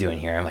 Michael, what are you doing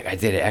here? I'm like, I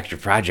did an extra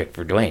project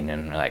for Dwayne.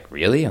 And they're like,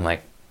 really? I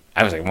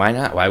was like, why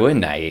not? Why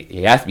wouldn't I?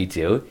 He asked me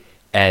to.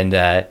 And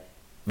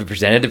we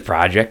presented the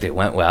project. It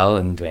went well.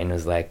 And Dwayne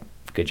was like,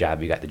 good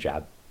job. You got the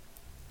job.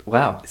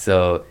 Wow.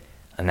 So,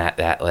 and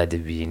that led to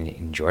being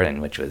in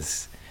Jordan, which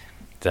was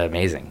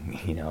amazing.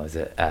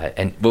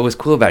 And what was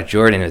cool about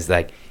Jordan was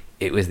like,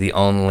 it was the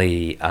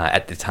only,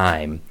 at the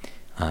time,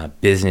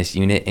 business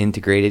unit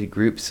integrated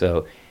group.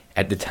 So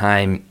at the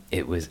time,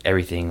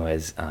 everything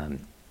was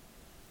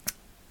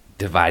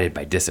divided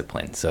by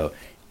discipline. So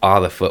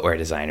all the footwear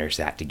designers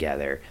sat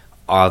together.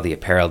 All the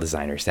apparel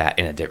designers sat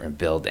in a different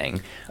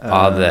building.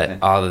 All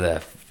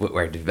the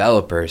footwear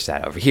developers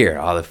sat over here.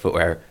 All the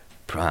footwear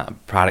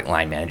product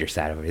line managers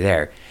sat over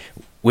there,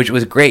 which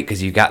was great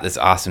because you got this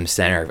awesome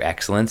center of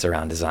excellence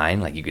around design.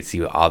 Like you could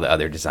see what all the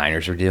other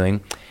designers were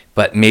doing,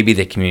 but maybe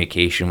the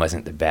communication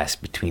wasn't the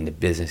best between the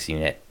business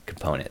unit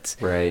components.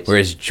 Right.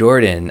 Whereas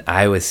Jordan,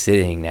 I was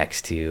sitting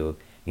next to,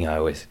 I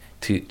was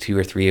two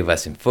or three of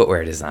us in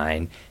footwear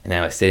design, and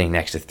I was sitting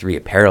next to 3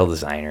 apparel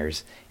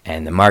designers,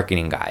 and the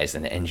marketing guys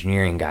and the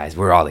engineering guys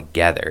were all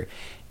together.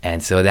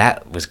 And so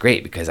that was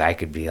great because I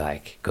could be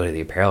like, go to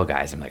the apparel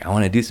guys. I'm like, I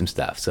want to do some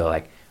stuff. So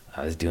like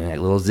I was doing like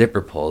little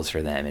zipper pulls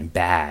for them and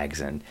bags,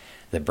 and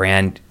the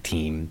brand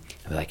team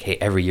was like, hey,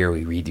 every year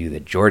we redo the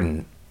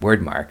Jordan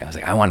word mark. I was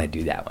like, I want to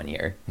do that one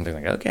year. And they're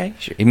like, okay,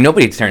 sure. Even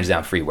nobody turns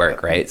down free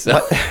work, right? So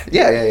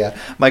yeah.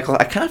 Michael,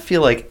 I kind of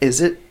feel like,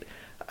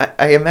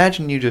 I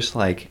imagine you just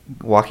like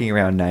walking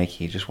around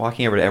Nike, just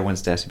walking over to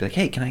everyone's desk and be like,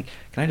 hey, can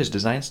I just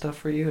design stuff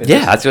for you?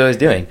 That's what I was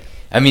doing.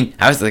 I mean,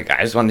 I was like,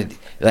 I just wanted to,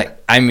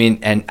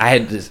 and I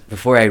had this,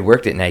 before I had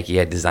worked at Nike,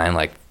 I had designed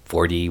like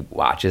 40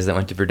 watches that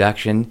went to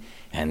production,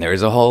 and there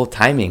was a whole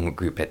timing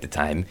group at the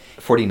time.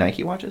 40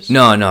 Nike watches?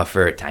 No,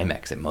 for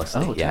Timex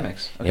mostly. Oh, yeah.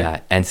 Timex. Okay.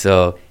 Yeah, and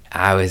so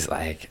I was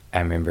like, I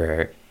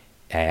remember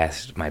I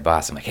asked my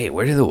boss, I'm like, hey,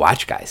 where do the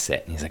watch guys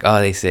sit? And he's like, oh,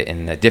 they sit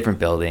in a different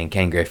building,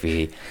 Ken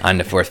Griffey, on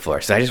the 4th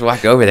floor. So I just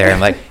walked over there. I'm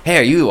like, hey,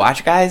 are you the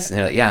watch guys? And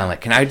they're like, yeah. I'm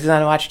like, can I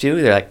design a watch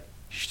too? They're like,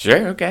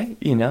 sure, okay,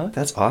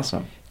 That's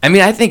awesome. I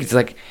mean, I think it's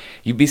like,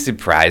 you'd be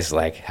surprised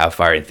like how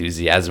far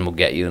enthusiasm will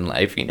get you in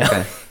life,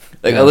 Okay.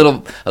 Like a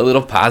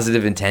little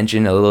positive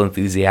intention, a little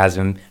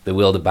enthusiasm, the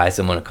will to buy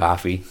someone a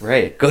coffee.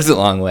 Right. Goes a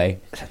long way.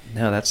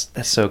 No, that's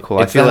so cool.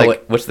 I feel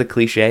like, what's the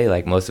cliche?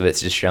 Like most of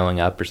it's just showing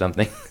up or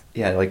something.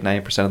 Yeah, like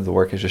 90% of the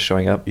work is just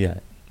showing up. Yeah.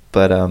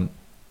 But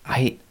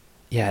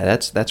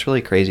that's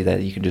really crazy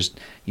that you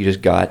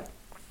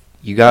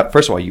got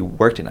first of all, you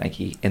worked in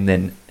Nike, and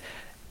then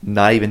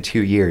not even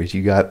 2 years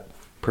you got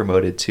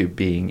promoted to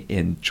being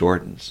in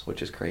Jordans,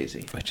 which is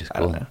crazy. Which is cool. I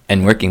don't know.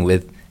 And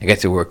I got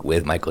to work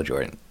with Michael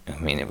Jordan. I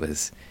mean, it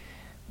was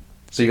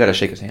So you got to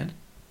shake his hand?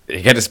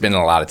 You got to spend a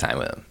lot of time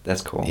with him.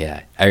 That's cool.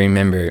 Yeah. I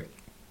remember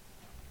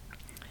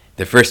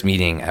the first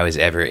meeting I was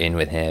ever in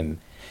with him,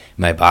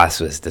 my boss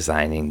was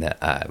presenting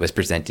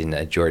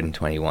the Jordan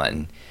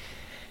 21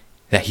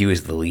 that he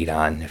was the lead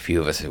on, a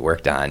few of us had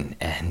worked on.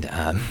 And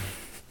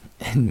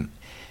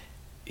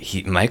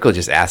Michael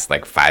just asked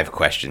like 5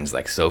 questions,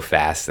 like so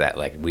fast that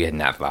like we had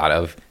not thought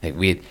of. Like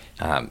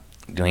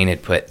Dwayne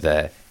had put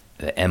the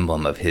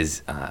emblem of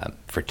his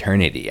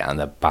fraternity on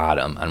the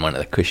bottom, on one of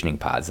the cushioning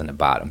pods on the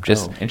bottom.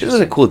 Just was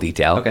a cool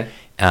detail. Okay.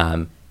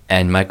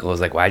 And Michael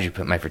was like, "Why'd you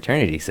put my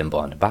fraternity symbol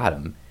on the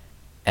bottom?"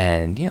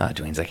 And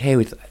Dwayne's like, "Hey,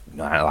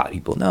 not a lot of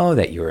people know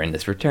that you were in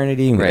this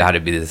fraternity, and we thought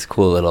it'd be this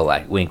cool little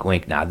like wink,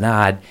 wink, nod,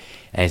 nod."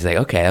 And he's like,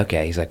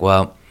 "Okay." He's like,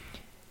 "Well,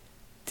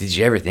 did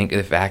you ever think of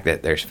the fact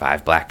that there's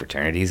 5 black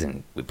fraternities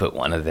and we put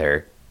one of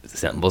their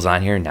symbols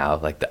on here? Now,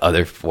 like the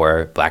other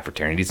 4 black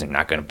fraternities are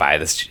not going to buy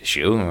this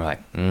shoe." And we're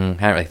like, haven't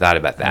really thought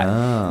about that.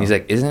 Oh. He's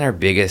like, "Isn't our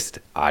biggest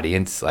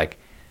audience like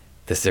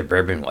the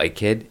suburban white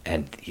kid?"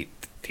 And he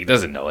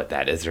doesn't know what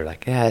that is. They're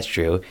like, "Yeah, that's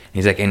true." And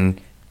he's like, "And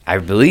I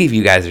believe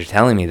you guys are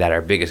telling me that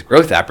our biggest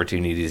growth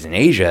opportunity is in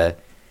Asia.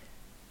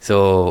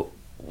 So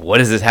what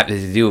does this have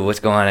to do with what's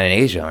going on in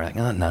Asia?" And we're like,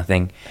 "Oh,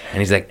 nothing." And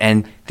he's like,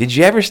 "And did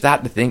you ever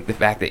stop to think the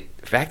fact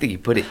that you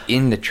put it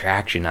in the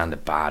traction on the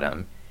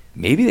bottom,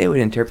 maybe they would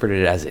interpret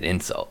it as an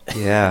insult?"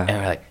 Yeah. And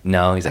we're like,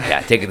 "No." He's like,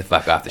 "Yeah, take it the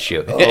fuck off the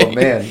shoe." Oh,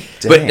 man.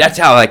 But that's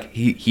how like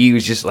he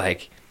was just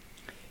like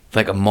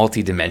a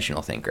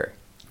multi-dimensional thinker.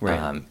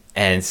 Right.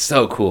 And it's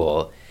so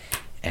cool.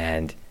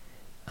 And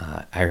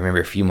I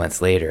remember a few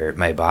months later,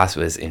 my boss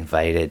was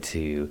invited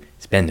to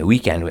spend the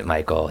weekend with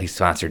Michael. He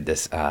sponsored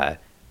this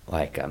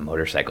like a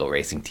motorcycle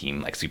racing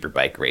team, like super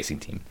bike racing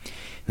team.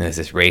 And there's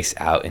this race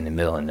out in the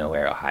middle of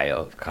nowhere,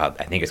 Ohio,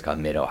 I think it's called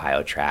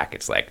Mid-Ohio Track.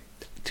 It's like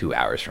 2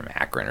 hours from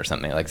Akron or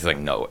something. Like, there's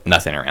like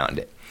nothing around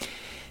it.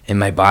 And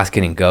my boss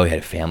couldn't go. He had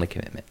a family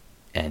commitment.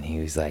 And he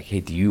was like, "Hey,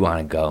 do you want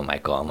to go,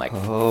 Michael?" I'm like,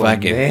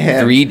 fucking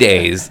man. 3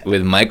 days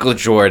with Michael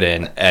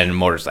Jordan and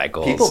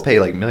motorcycles. People pay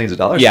like millions of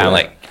dollars Yeah, for I'm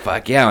that. like,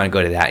 fuck yeah, I want to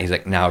go to that. He's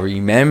like, "Now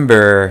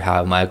remember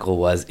how Michael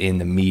was in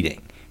the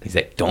meeting." He's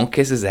like, "Don't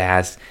kiss his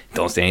ass.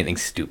 Don't say anything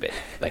stupid.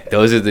 Like,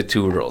 those are the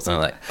 2 rules." And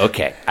I'm like,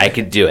 okay, I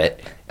could do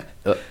it.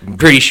 I'm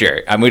pretty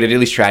sure. I'm going to at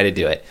least try to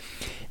do it.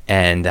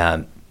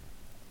 And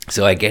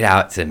so I get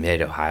out to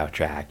Mid-Ohio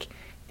Track,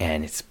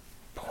 and it's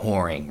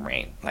pouring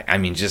rain. Like, I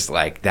mean, just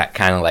like that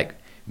kind of like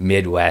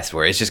Midwest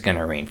where it's just going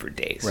to rain for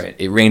days. Right.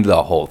 It rained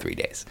the whole 3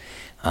 days.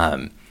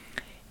 And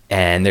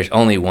there's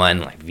only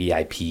one like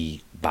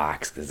VIP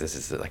box because this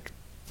is like,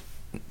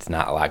 it's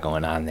not a lot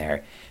going on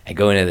there. I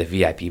go into the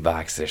VIP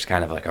box. There's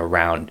kind of like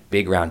a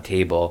big round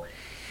table,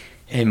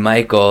 and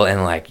Michael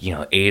and like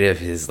 8 of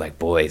his like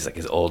boys, like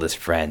his oldest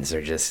friends,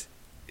 are just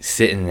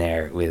sitting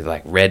there with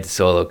like red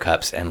Solo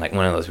cups and like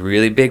one of those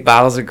really big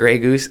bottles of Grey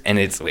Goose, and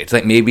it's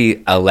like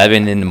maybe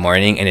 11 in the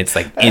morning, and it's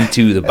like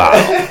into the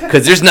bottle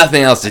because there's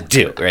nothing else to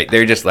do, right?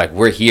 They're just like,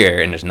 we're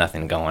here and there's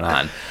nothing going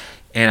on.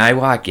 And I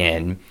walk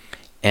in,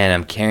 and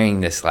I'm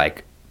carrying this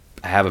like,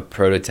 I have a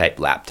prototype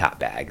laptop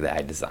bag that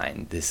I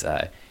designed. This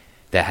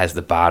that has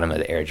the bottom of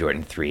the Air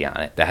Jordan 3 on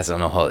it. That has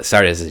no hole. It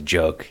started as a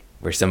joke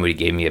where somebody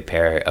gave me a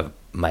pair of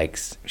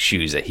Mike's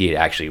shoes that he had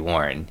actually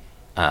worn,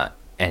 and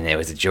it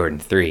was a Jordan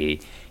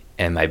 3.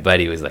 And my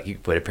buddy was like, "You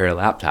could put a pair of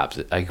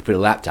laptops. I could put a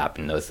laptop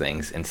in those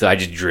things." And so I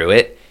just drew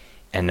it,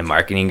 and the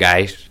marketing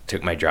guy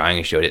took my drawing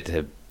and showed it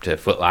to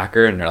Foot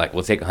Locker, and they're like,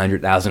 "We'll take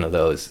 100,000 of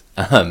those."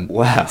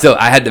 Wow. So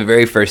I had the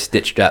very first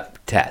stitched up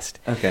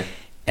test. Okay.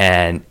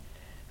 And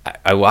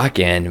I walk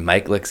in,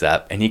 Mike looks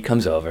up, and he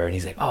comes over, and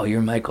he's like, "Oh,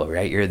 you're Michael,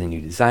 right? You're the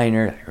new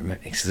designer." I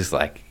remember. He's just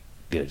like,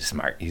 dude,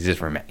 smart. He's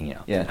just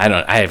Yeah.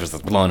 I was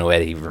blown away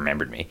that he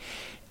remembered me.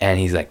 And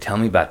he's like, "Tell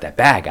me about that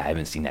bag. I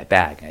haven't seen that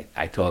bag."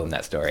 I told him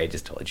that story I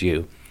just told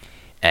you.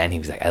 And he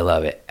was like, I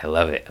love it. I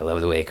love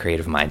the way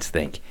creative minds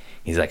think."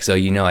 He's like, "So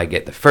I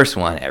get the first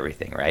one,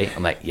 everything, right?"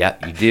 I'm like,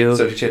 "Yep, you do."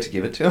 So did you have to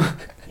give it to him?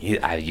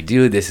 You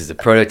do. This is a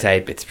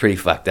prototype. It's pretty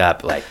fucked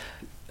up. Like,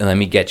 let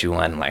me get you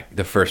one, like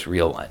the first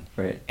real one.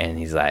 Right. And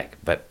he's like,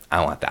 "But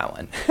I want that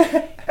one."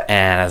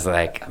 And I was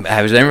like,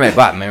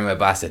 remember my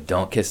boss said,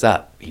 "Don't kiss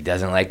up. He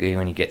doesn't like it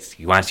when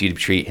he wants you to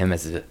treat him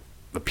as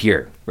a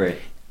peer." Right.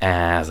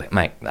 And I was like,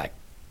 "Mike, like,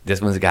 this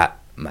one's got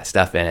my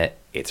stuff in it.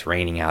 It's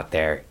raining out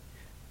there.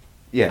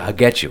 Yeah. I'll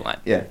get you one."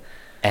 Yeah.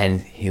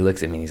 And he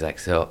looks at me and he's like,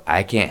 "So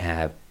I can't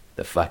have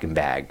the fucking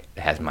bag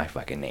that has my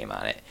fucking name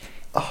on it."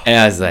 Oh, and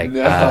I was like,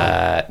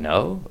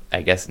 no,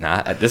 I guess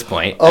not at this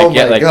point. Oh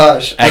my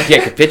gosh. I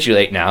can't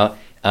capitulate now.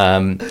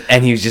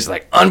 And he was just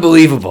like,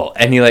 "Unbelievable."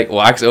 And he like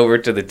walks over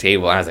to the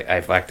table, and I was like,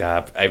 "I fucked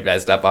up. I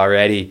messed up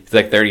already." It's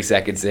like 30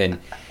 seconds in.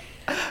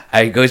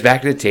 He goes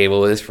back to the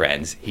table with his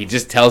friends. He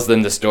just tells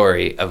them the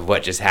story of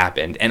what just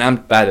happened. And I'm,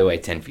 by the way,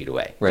 10 feet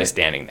away, just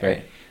standing there.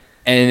 Right.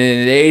 And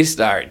then they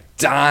start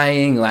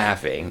dying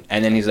laughing.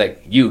 And then he's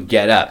like, "You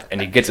get up."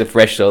 And he gets a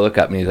fresh Solo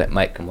cup, and he's like,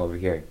 "Mike, come over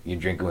here. You're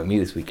drinking with me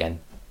this weekend.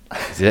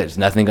 There's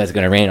nothing that's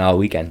going to rain all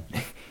weekend."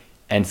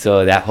 And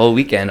so that whole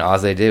weekend,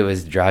 all I did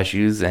was draw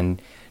shoes and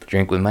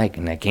drink with Mike.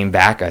 And I came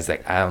back. I was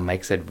like,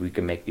 "Mike said we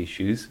could make these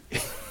shoes."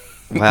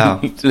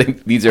 Wow.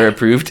 Like, these are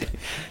approved.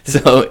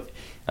 So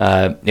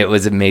it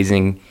was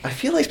amazing. I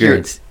feel like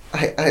experience.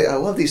 I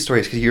love these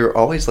stories because you're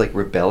always like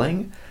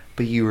rebelling,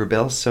 but you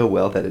rebel so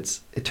well that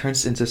it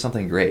turns into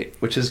something great,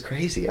 which is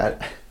crazy. I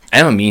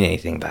don't mean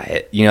anything by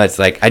it. You know, it's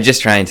like I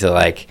just trying to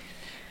like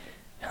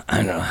I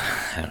don't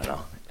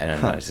know.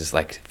 It's just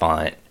like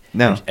fun.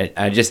 No,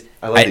 I just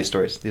I love these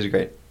stories. These are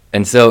great.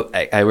 And so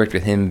I worked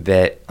with him a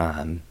bit.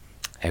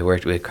 I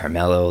worked with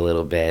Carmelo a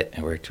little bit.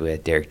 I worked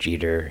with Derek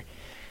Jeter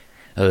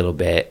a little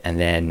bit. And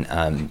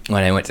then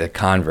when I went to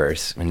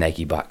Converse, when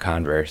Nike bought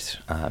Converse,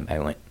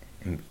 I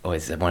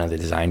was one of the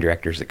design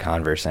directors at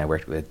Converse, and I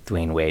worked with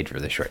Dwayne Wade for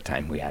the short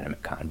time we had him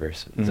at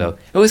Converse. Mm-hmm. So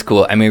it was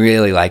cool. I mean,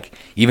 really, like,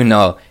 even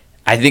though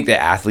I think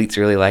that athletes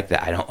really like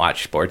that I don't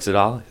watch sports at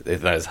all, they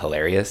thought it was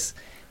hilarious.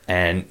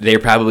 And they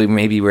probably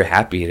maybe were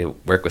happy to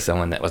work with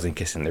someone that wasn't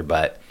kissing their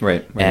butt.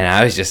 Right. And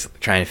I was just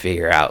trying to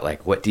figure out,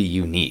 like, what do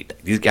you need?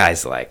 These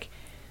guys, like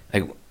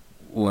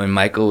when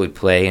Michael would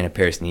play in a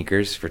pair of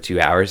sneakers for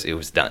 2 hours, it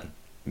was done.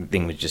 The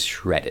thing was just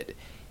shredded.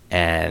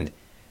 And,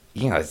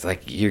 you know, it's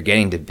like you're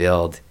getting to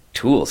build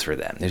tools for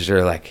them. These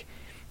are like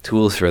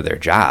tools for their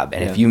job.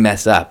 And if you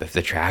mess up, if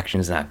the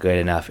traction's not good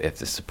enough, if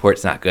the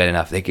support's not good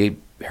enough, they could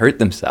hurt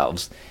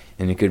themselves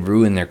and it could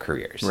ruin their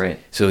careers. Right.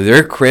 So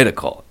they're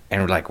critical,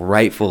 and like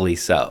rightfully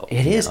so.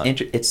 It is.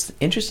 It's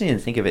interesting to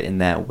think of it in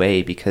that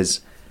way,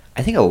 because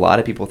I think a lot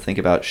of people think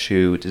about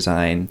shoe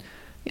design,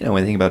 you know,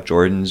 when they think about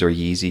Jordans or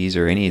Yeezys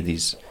or any of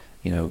these,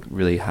 you know,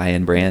 really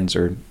high-end brands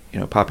or, you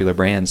know, popular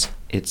brands,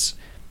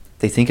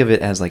 they think of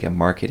it as like a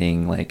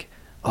marketing, like,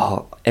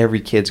 oh, every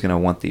kid's going to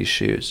want these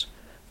shoes.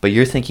 But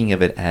you're thinking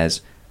of it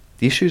as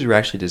these shoes were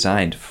actually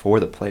designed for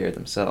the player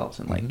themselves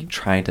and like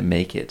trying to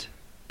make it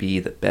be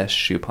the best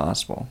shoe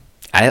possible.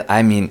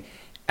 I mean,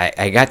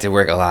 I got to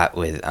work a lot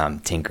with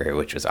Tinker,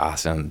 which was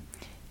awesome.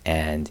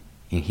 And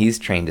he's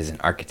trained as an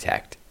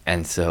architect.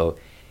 And so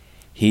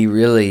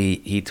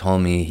he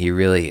told me he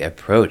really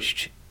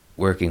approached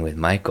working with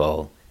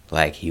Michael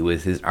like he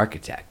was his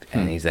architect.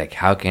 And he's like,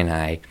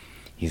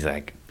 he's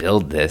like,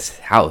 build this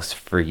house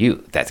for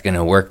you that's going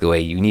to work the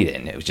way you need it.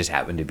 And it just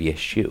happened to be a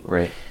shoe.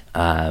 Right.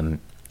 And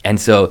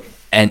so,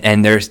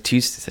 and there's two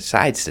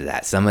sides to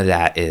that. Some of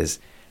that is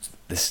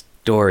the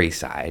story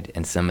side,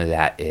 and some of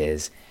that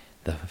is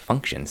the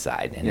function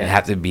side. And they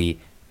have to be,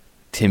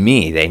 to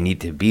me, they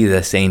need to be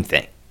the same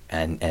thing.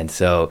 And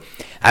so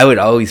I would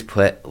always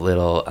put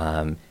little,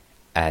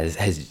 as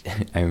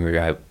I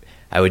remember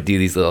I would do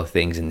these little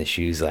things in the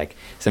shoes, like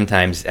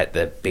sometimes at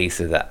the base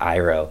of the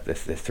iroh, the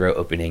throat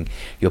opening,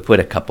 you'll put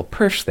a couple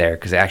perfs there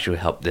because it actually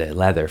help the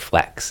leather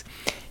flex.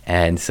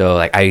 And so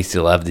like I used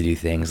to love to do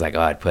things like,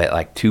 I'd put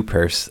like 2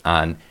 perfs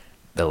on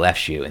the left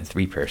shoe and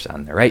 3 perfs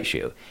on the right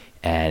shoe.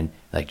 And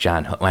like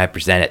John, when I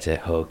present it to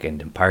Hoke and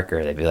to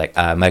Parker, they'd be like,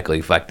 Michael,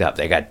 you fucked up.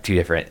 They got 2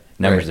 different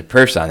numbers of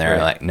perfs on there.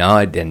 I'm like, no,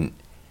 I didn't.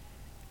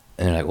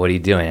 And they're like, what are you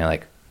doing? And I'm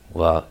like,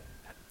 well,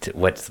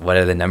 what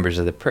are the numbers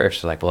of the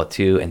perfs? They're like, well,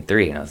 2 and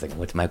 3. And I was like,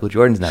 what's Michael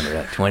Jordan's number?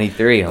 Like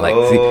 23. And I'm like,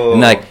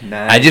 and like,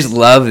 nice. I just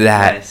love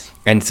that. Nice.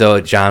 And so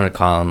John would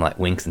call them like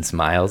winks and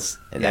smiles.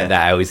 And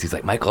he's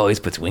like, Michael always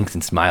puts winks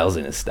and smiles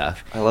in his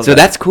stuff. I love that. So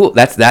that's cool.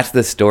 That's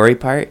the story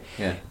part.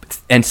 Yeah.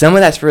 And some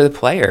of that's for the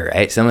player,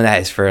 right? Some of that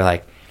is for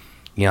like,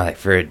 you know, like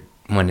for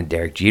one of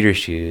Derek Jeter's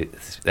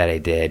shoes that I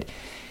did,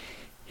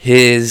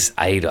 his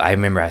idol, I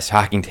remember I was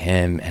talking to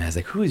him and I was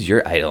like, who is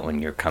your idol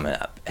when you're coming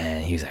up?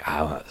 And he was like,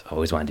 I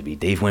always wanted to be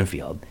Dave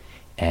Winfield.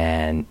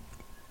 And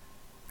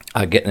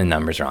I'll get the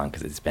numbers wrong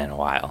because it's been a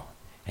while.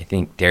 I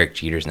think Derek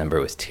Jeter's number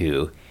was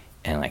 2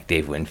 and like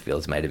Dave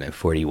Winfield's might have been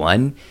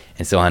 41.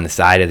 And so on the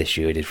side of the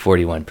shoe, I did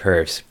 41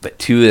 perfs, but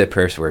 2 of the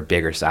perfs were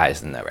bigger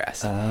size than the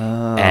rest. Oh.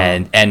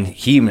 And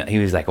he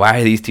was like, why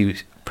are these 2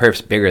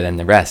 perfs bigger than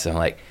the rest? So I'm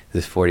like,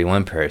 this is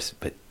 41 perfs,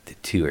 but the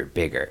 2 are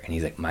bigger. And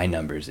he's like, my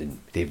number's in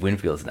Dave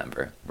Winfield's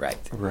number.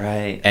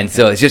 Right. And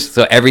so it's just,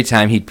 so every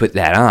time he'd put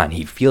that on,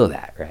 he'd feel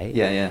that, right?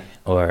 Yeah.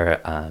 Or,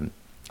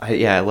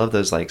 I love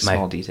those like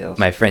small details.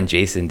 My friend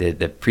Jason did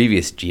the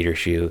previous Jeter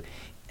shoe,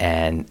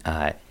 and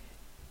I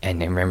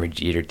remember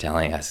Jeter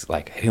telling us,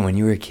 like, hey, when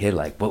you were a kid,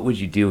 like, what would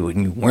you do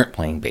when you weren't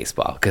playing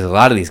baseball? Because a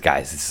lot of these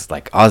guys, it's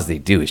like, all they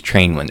do is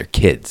train when they're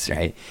kids,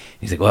 right?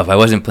 He's like, well, if I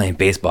wasn't playing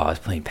baseball, I was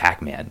playing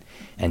Pac-Man.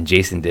 And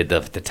Jason did the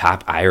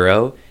top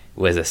iroh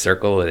was a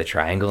circle with a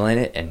triangle in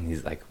it, and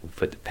he's like, we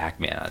put the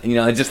Pac-Man on. You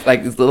know, it's just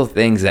like these little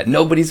things that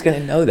nobody's going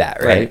to know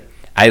that, right?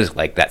 I just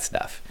like that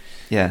stuff.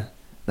 Yeah.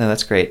 No,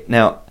 that's great.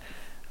 Now,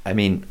 I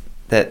mean,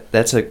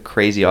 that's a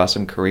crazy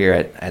awesome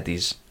career at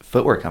these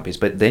footwear companies,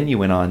 but then you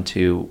went on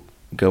to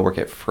go work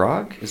at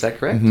Frog, is that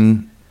correct?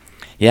 Mm-hmm.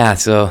 Yeah,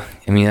 so,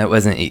 I mean, that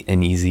wasn't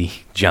an easy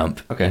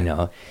jump, okay. You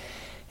know.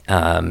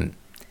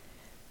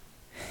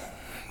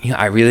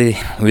 I really,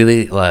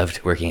 really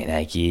loved working at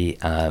Nike.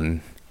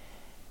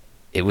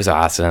 It was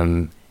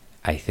awesome.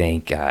 I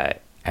think I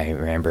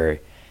remember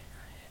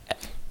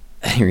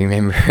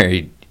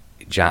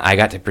John, I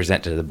got to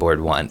present to the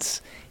board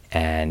once,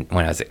 and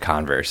when I was at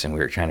Converse, and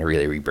we were trying to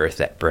really rebirth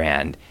that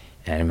brand.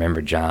 And I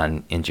remember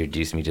John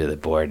introduced me to the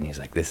board, and he's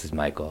like, this is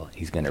Michael.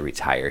 He's going to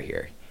retire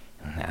here.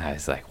 And I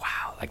was like,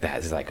 wow, like that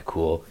is like a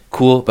cool,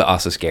 but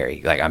also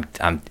scary. Like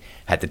I'm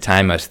at the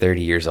time I was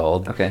 30 years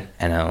old. Okay.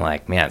 And I'm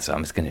like, man, so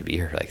I'm just going to be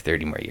here for like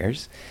 30 more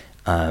years.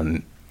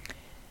 And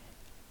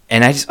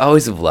I just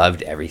always have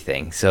loved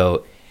everything.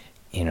 So,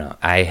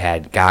 I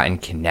had gotten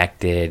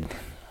connected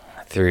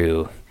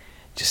through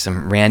just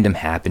some random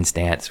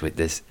happenstance with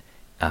this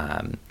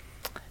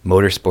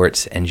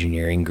motorsports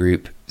engineering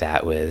group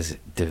that was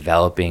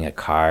developing a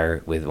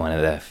car with one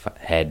of the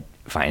head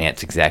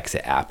finance execs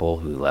at Apple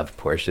who loved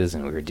Porsches,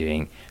 and we were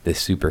doing this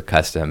super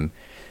custom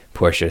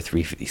Porsche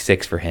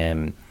 356 for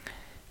him.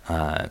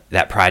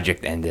 That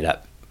project ended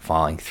up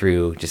falling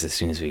through just as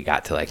soon as we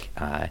got to like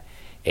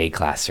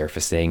A-class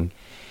surfacing.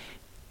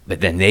 But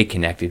then they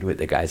connected with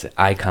the guys at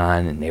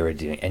Icon, and they were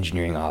doing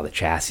engineering all the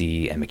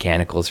chassis and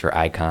mechanicals for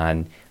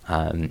Icon.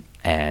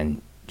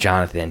 And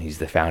Jonathan, who's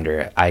the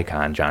founder at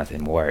Icon,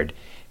 Jonathan Ward,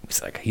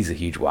 was like, he's a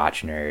huge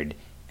watch nerd.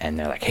 And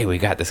they're like, hey, we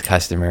got this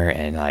customer,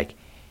 and like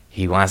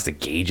he wants the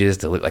gauges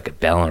to look like a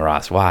Bell &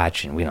 Ross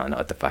watch, and we don't know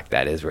what the fuck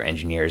that is. We're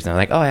engineers. And they're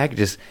like, oh,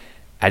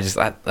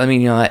 let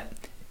me, what?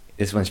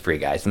 This one's free,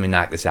 guys. Let me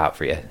knock this out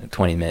for you. A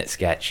 20-minute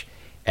sketch.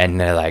 And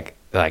they're like,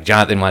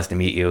 Jonathan wants to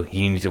meet you.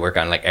 You need to work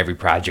on like every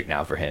project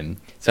now for him.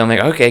 So I'm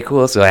like, okay,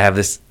 cool. So I have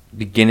this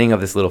beginning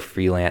of this little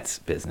freelance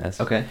business.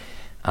 Okay.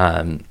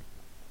 And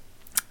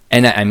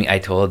I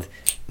told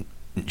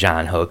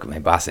John Hoke, my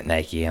boss at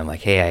Nike, I'm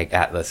like, hey, I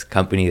got this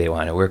company. They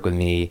want to work with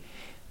me.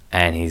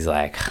 And he's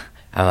like,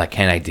 I'm like,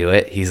 can I do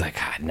it? He's like,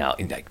 no.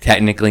 He's like,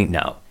 technically,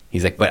 no.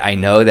 He's like, but I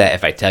know that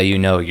if I tell you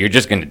no, you're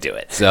just going to do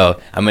it.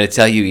 So I'm going to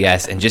tell you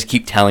yes, and just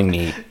keep telling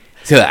me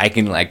so that I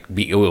can like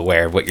be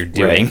aware of what you're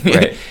doing.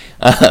 Right.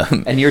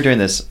 And you're doing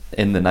this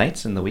in the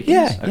nights and the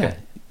weekends? Yeah, okay.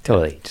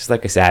 Totally. Just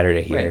like a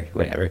Saturday here, right,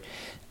 whatever.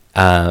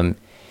 And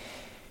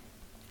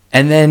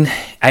then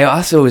I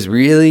also was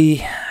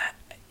really,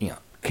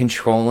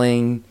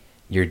 controlling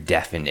your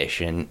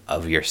definition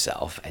of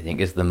yourself, I think,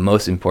 is the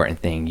most important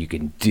thing you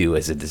can do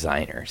as a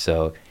designer.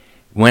 So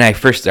when I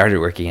first started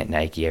working at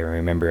Nike, I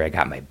remember I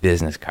got my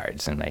business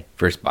cards, and my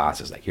first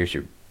boss was like, here's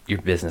your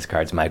business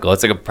cards, Michael.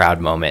 It's like a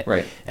proud moment.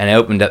 Right. And I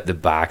opened up the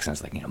box, and I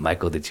was like,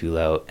 Michael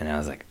DiTullo. And I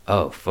was like,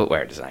 oh,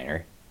 footwear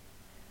designer.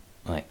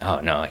 I'm like, oh,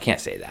 no, I can't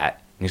say that.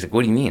 And he's like,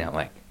 what do you mean? I'm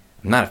like,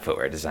 I'm not a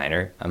footwear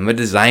designer. I'm a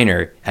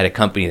designer at a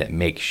company that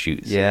makes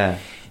shoes. Yeah.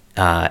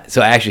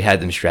 So I actually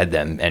had them shred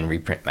them and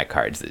reprint my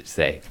cards that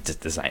say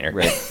just designer.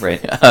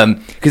 Right.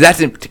 Because that's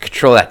to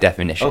control that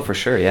definition. Oh, for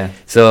sure, yeah.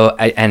 So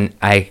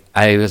I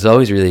was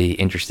always really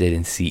interested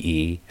in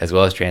CE as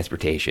well as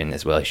transportation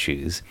as well as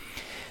shoes.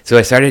 So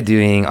I started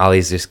doing all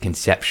these just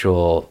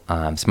conceptual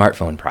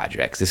smartphone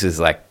projects. This is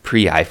like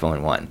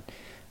pre-iPhone 1.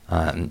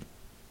 I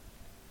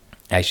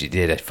actually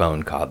did a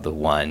phone called the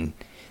One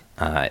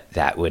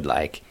that would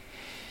like,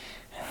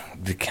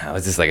 it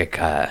was just like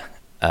a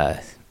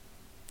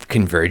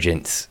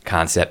convergence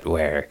concept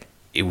where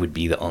it would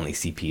be the only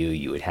CPU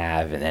you would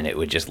have, and then it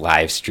would just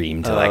live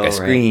stream to like a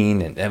screen.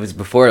 Right. And that was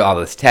before all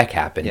this tech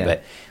happened,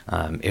 but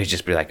it would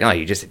just be like, oh,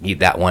 you just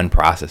need that one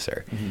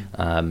processor.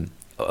 Mm-hmm.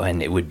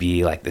 And it would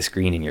be like the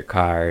screen in your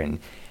car. And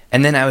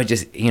then I would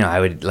just, I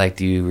would like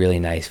do really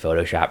nice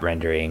Photoshop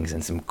renderings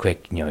and some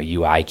quick,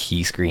 UI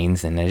key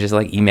screens, and then just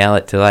like email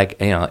it to like,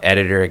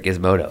 editor at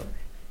Gizmodo.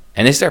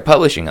 And they start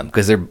publishing them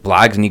because their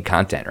blogs need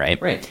content,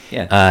 right? Right,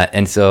 yeah.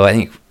 And so I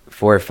think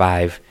 4 or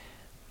 5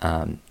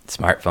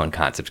 smartphone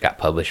concepts got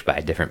published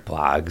by different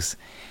blogs.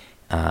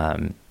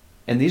 And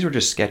these were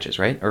just sketches,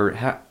 right? Or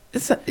how?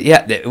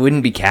 It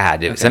wouldn't be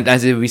CAD. Okay.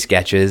 Sometimes it would be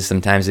sketches.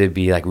 Sometimes it would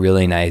be like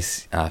really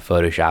nice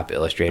Photoshop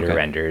Illustrator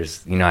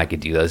renders. I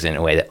could do those in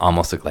a way that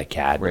almost looked like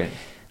CAD. Right.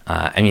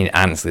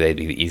 Honestly, they'd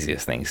be the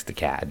easiest things to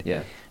CAD.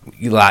 Yeah.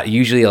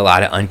 Usually a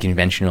lot of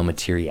unconventional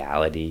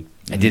materiality.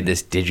 I did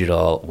this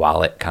digital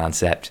wallet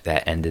concept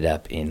that ended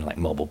up in like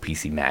Mobile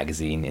PC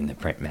Magazine in the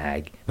print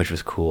mag, which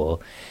was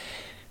cool.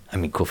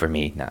 Cool for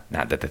me, not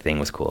that the thing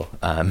was cool.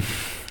 And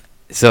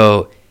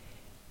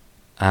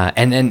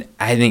then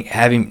I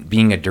think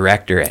being a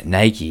director at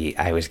Nike,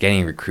 I was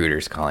getting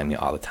recruiters calling me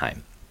all the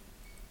time.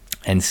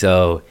 And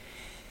so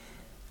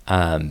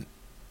at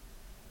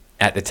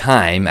the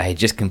time, I had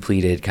just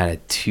completed kind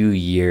of 2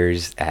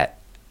 years at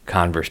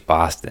Converse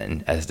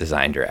Boston as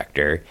design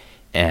director.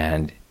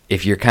 And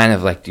if you're kind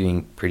of like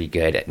doing pretty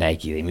good at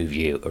Nike, they move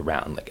you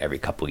around like every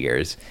couple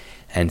years.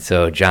 And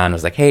so John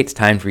was like, hey, it's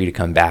time for you to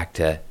come back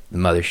to the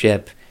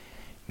mothership.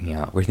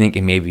 We're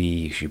thinking maybe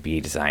you should be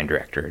design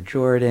director at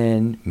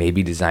Jordan,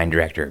 maybe design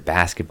director at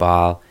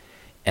basketball.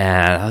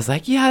 And I was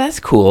like, yeah, that's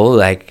cool.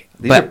 Like,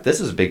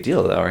 this is a big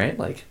deal though, right?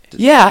 Like,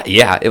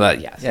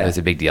 it was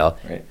a big deal.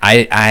 Right.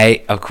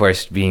 I of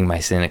course, being my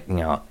cynic,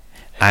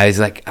 I was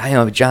like, I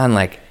know, John,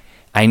 like,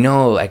 I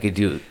know I could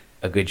do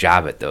a good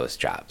job at those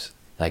jobs.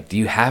 Like, do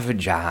you have a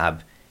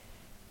job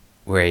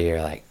where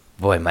you're like,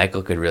 boy,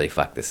 Michael could really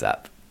fuck this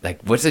up? Like,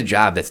 what's a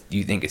job that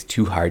you think is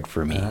too hard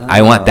for me?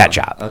 I want that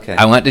job. Okay.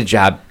 I want the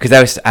job,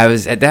 because I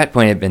was at that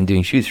point, I'd been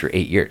doing shoes for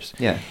 8 years.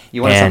 Yeah,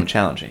 you wanted something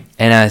challenging.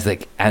 And I was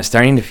like, I'm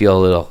starting to feel a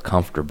little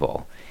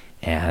comfortable.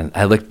 And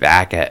I looked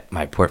back at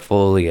my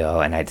portfolio,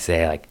 and I'd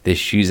say, like, the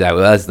shoes I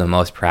was the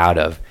most proud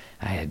of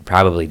I had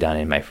probably done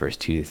in my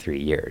first 2 to 3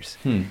 years.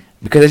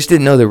 Because I just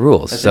didn't know the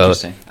rules. That's so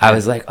interesting. I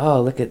was like,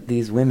 oh, look at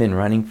these women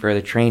running for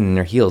the train in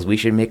their heels. We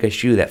should make a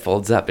shoe that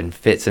folds up and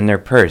fits in their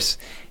purse.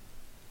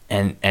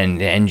 And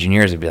the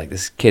engineers would be like,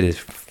 this kid is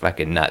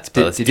fucking nuts,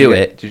 but let's do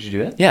it. Did you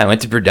do it? Yeah, I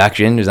went to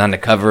production. It was on the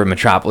cover of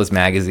Metropolis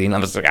magazine. I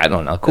was like, I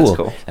don't know, cool. That's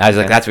cool. I was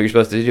like, that's what you're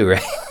supposed to do,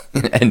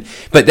 right?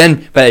 But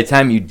then by the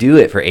time you do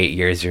it for 8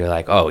 years, you're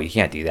like, oh, you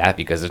can't do that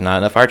because there's not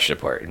enough arch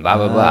support and blah,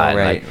 blah, blah.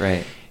 And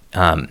Right.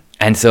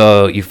 and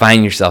so you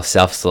find yourself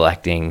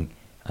self-selecting,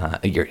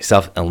 you're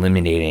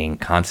self-eliminating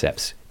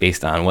concepts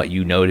based on what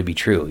you know to be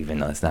true, even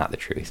though it's not the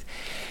truth.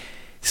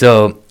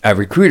 So a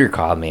recruiter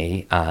called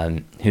me,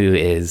 who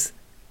is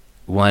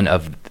one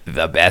of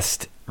the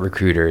best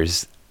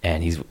recruiters,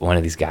 and he's one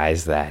of these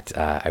guys that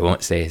I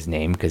won't say his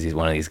name because he's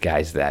one of these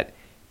guys that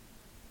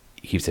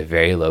keeps a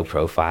very low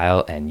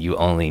profile, and you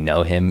only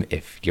know him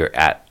if you're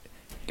at.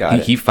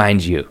 He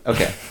finds you.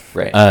 Okay,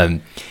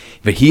 right.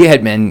 But he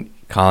had been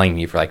calling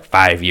me for like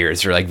 5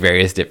 years for like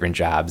various different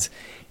jobs,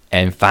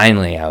 and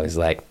finally I was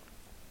like,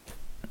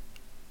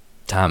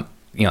 Tom,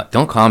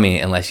 don't call me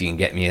unless you can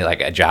get me like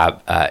a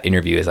job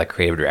interview as like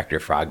creative director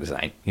of Frog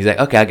Design. He's like,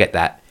 okay, I'll get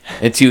that.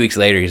 And 2 weeks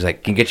later, he's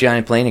like, can get you on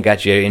a plane and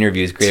got you an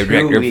interview as creative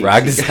director of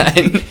Frog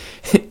Design.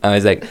 I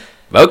was like,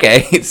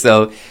 okay.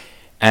 So,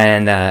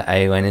 and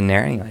I went in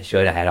there and I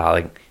showed I had all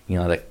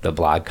like the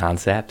blog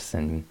concepts,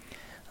 and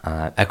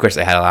of course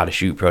I had a lot of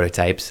shoot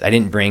prototypes. I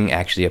didn't bring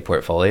actually a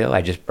portfolio.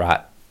 I just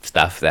brought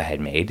stuff that I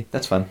had made.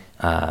 That's fun.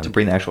 To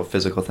bring the actual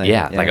physical thing.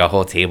 Yeah, like a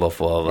whole table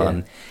full of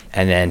them.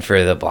 And then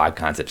for the blog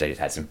concepts, I just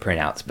had some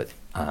printouts, but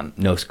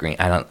no screen.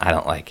 I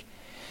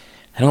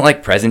don't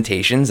like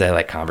presentations. I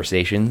like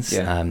conversations.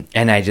 Yeah.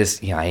 And I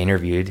just, I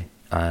interviewed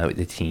with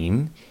the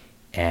team,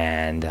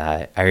 and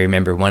I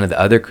remember one of the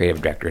other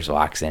creative directors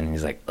walks in and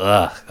he's like,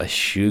 ugh, a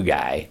shoe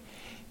guy.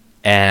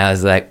 And I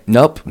was like,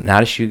 nope,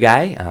 not a shoe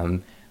guy.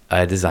 I'm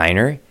a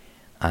designer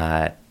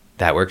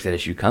that works at a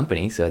shoe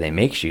company, so they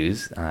make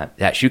shoes.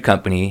 That shoe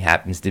company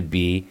happens to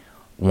be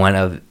one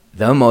of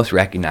the most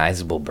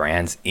recognizable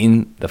brands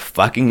in the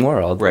fucking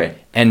world, right?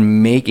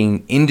 And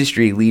making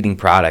industry-leading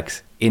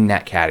products in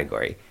that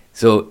category.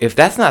 So if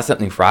that's not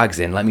something Frog's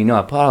in, let me know.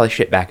 I'll put all the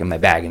shit back in my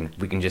bag, and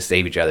we can just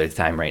save each other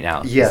time right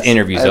now. Yes, this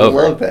interview's over.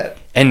 I love that.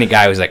 And the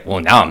guy was like,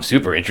 well, now I'm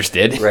super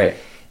interested. Right.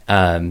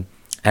 And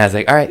I was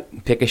like, all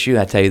right, pick a shoe.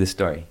 I'll tell you the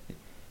story.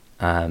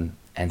 And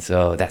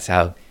so that's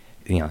how,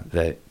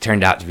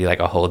 turned out to be like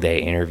a whole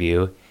day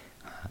interview.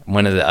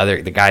 One of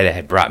the guy that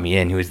had brought me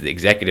in, who was the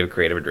executive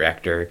creative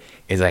director,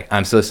 is like,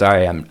 I'm so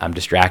sorry, I'm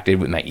distracted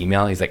with my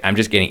email. He's like, I'm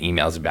just getting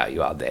emails about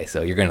you all day,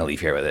 so you're going to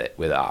leave here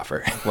with an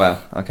offer. Wow,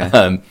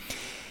 okay.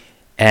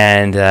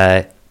 And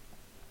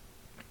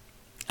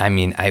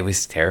I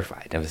was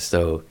terrified. I was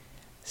so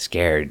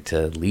scared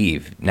to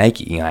leave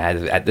Nike. I had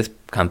at this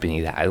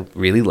company that I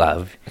really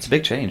love. It's a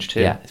big change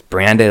too. Yeah, it's a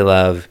brand I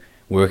love,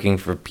 working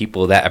for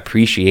people that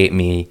appreciate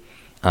me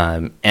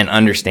and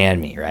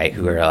understand me, right?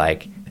 Who are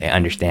like, they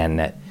understand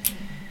that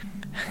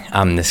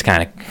I'm this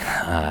kind of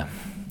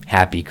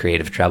happy,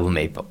 creative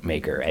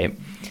troublemaker, right?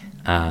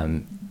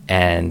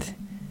 And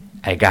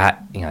I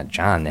got,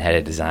 John, the head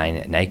of design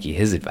at Nike,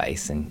 his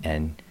advice,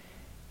 and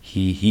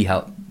he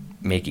helped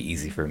make it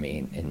easy for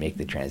me and make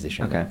the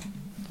transition. Okay.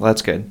 Well,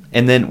 that's good.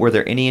 And then were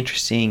there any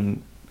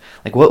interesting,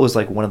 like what was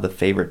like one of the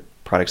favorite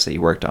products that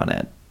you worked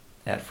on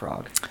at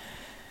Frog?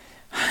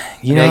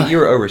 You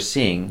were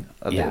overseeing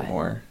a bit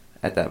more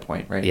at that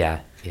point, right?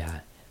 Yeah.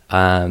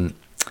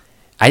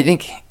 I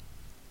think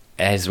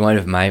as one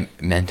of my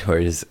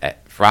mentors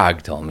at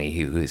Frog told me,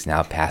 who's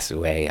now passed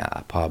away,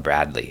 Paul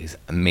Bradley, who's an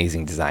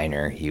amazing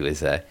designer. He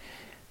was a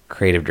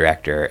creative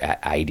director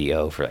at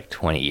IDEO for like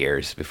 20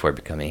 years before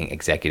becoming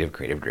executive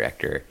creative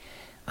director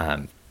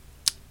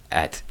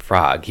at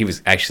Frog. He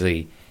was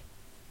actually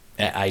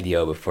at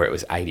IDEO before it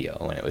was IDEO,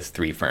 when it was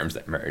 3 firms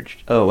that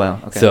merged. Oh, wow.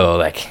 Okay. So,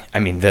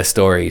 the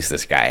stories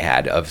this guy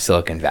had of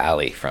Silicon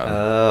Valley from...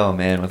 Oh,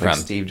 man, with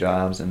Steve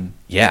Jobs and...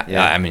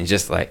 Yeah.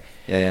 Just like...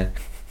 Yeah.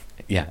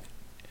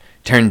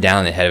 Turned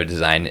down the head of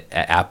design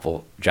at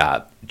Apple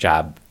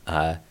job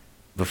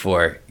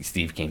before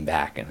Steve came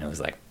back, and I was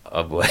like,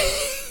 oh boy.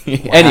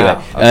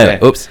 Anyway, okay.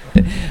 Oops.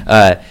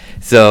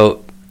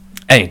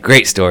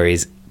 Great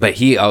stories, but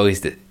he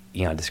always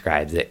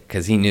describes it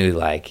because he knew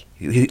like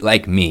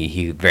me,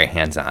 he was very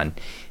hands-on,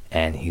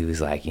 and he was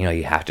like,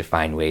 you have to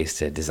find ways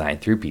to design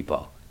through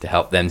people to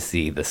help them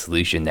see the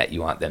solution that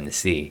you want them to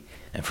see,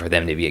 and for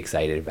them to be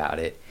excited about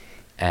it.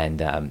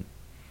 And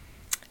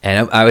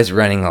I was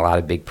running a lot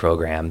of big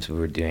programs. I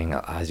was doing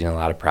a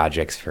lot of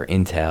projects for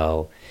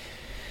Intel,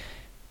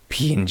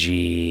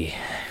 P&G,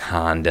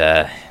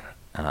 Honda,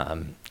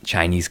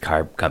 Chinese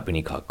car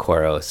company called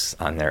Koros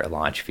on their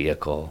launch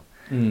vehicle,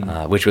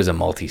 which was a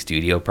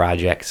multi-studio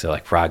project. So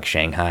like Frog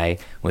Shanghai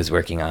was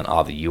working on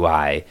all the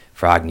UI,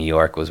 Frog New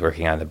York was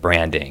working on the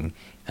branding,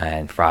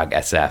 and Frog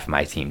SF,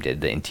 my team,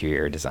 did the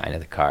interior design of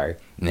the car.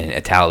 And then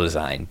Italo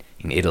Design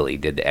in Italy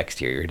did the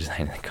exterior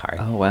design of the car.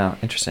 Oh, wow.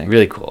 Interesting.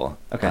 Really cool.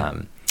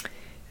 Okay.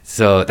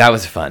 So that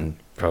was a fun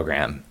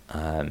program.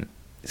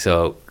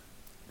 So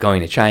going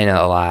to China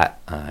a lot,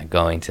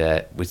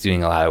 was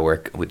doing a lot of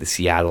work with the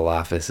Seattle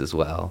office as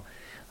well.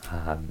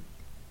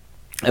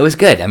 It was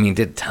good. I mean,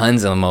 did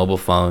tons of mobile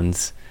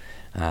phones.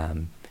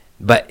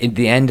 But at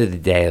the end of the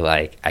day,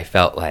 like, I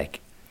felt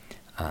like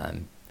I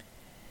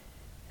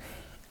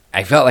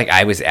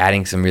was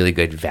adding some really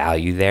good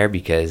value there,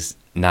 because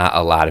not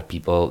a lot of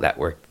people that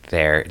worked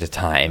there at the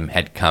time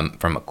had come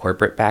from a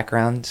corporate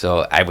background.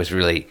 So I was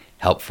really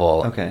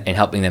helpful in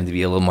helping them to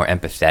be a little more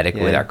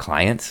empathetic with our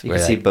clients. You can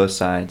see both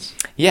sides.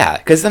 Yeah,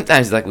 because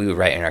sometimes, like, we would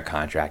write in our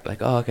contract,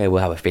 like, oh, okay,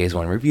 we'll have a phase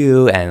 1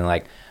 review, and,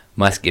 like,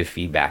 must give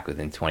feedback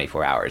within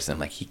 24 hours. And I'm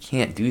like, he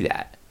can't do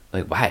that.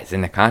 Like, why? It's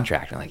in the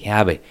contract. I'm like,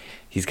 yeah, but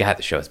he's got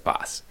to show his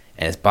boss,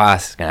 and his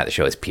boss is gonna have to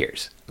show his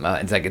peers.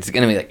 It's like,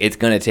 it's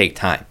gonna take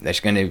time. There's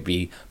gonna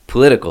be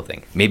political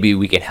thing. Maybe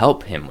we can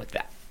help him with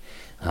that.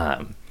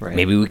 Right.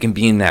 Maybe we can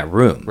be in that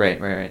room.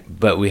 Right.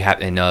 But we have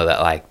to know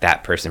that, like,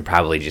 that person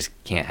probably just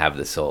can't have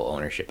the sole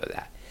ownership of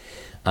that.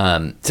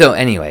 So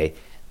anyway,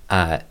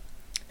 and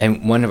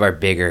one of our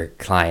bigger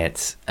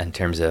clients in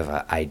terms of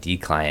ID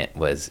client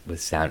was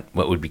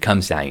what would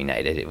become Sound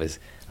United. It was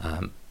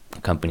a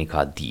company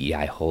called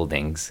DEI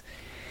Holdings,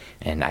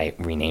 and I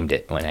renamed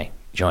it when I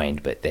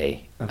joined, but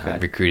they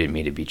recruited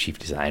me to be chief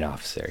design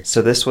officer.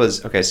 So this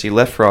was so you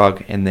left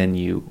Frog and then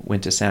you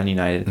went to Sound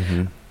United.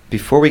 Mm-hmm.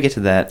 Before we get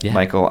to that,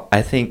 Michael,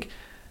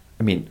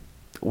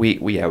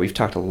 we've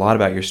talked a lot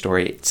about your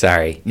story.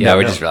 Sorry,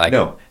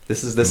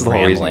 this is the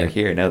whole reason you're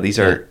here. No, these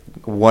are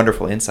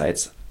wonderful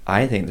insights.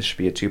 I think this should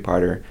be a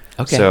two-parter.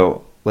 Okay.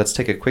 So let's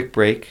take a quick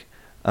break.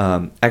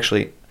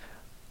 Actually,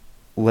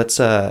 let's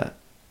to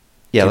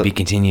be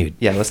continued.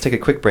 Yeah, let's take a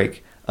quick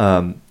break.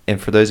 And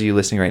for those of you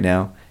listening right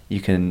now, we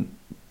can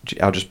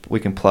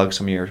plug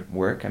some of your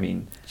work. I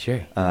mean,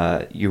 sure.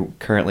 You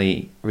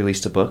currently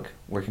released a book.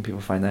 Where can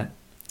people find that?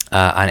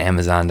 On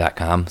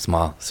Amazon.com,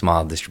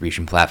 small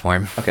distribution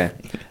platform. Okay.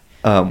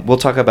 We'll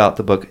talk about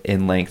the book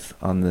in length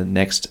on the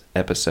next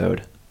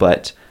episode,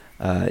 but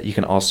you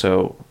can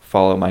also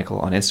follow Michael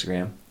on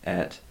Instagram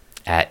at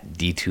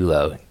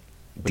DiTullo,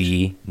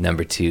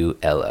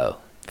 D2LO.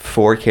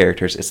 4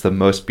 characters. It's the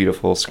most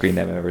beautiful screen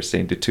name I've ever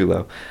seen,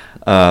 DiTullo.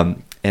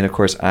 And of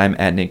course, I'm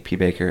at Nick P.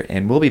 Baker,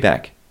 and we'll be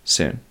back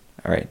soon.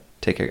 All right.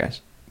 Take care,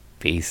 guys.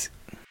 Peace.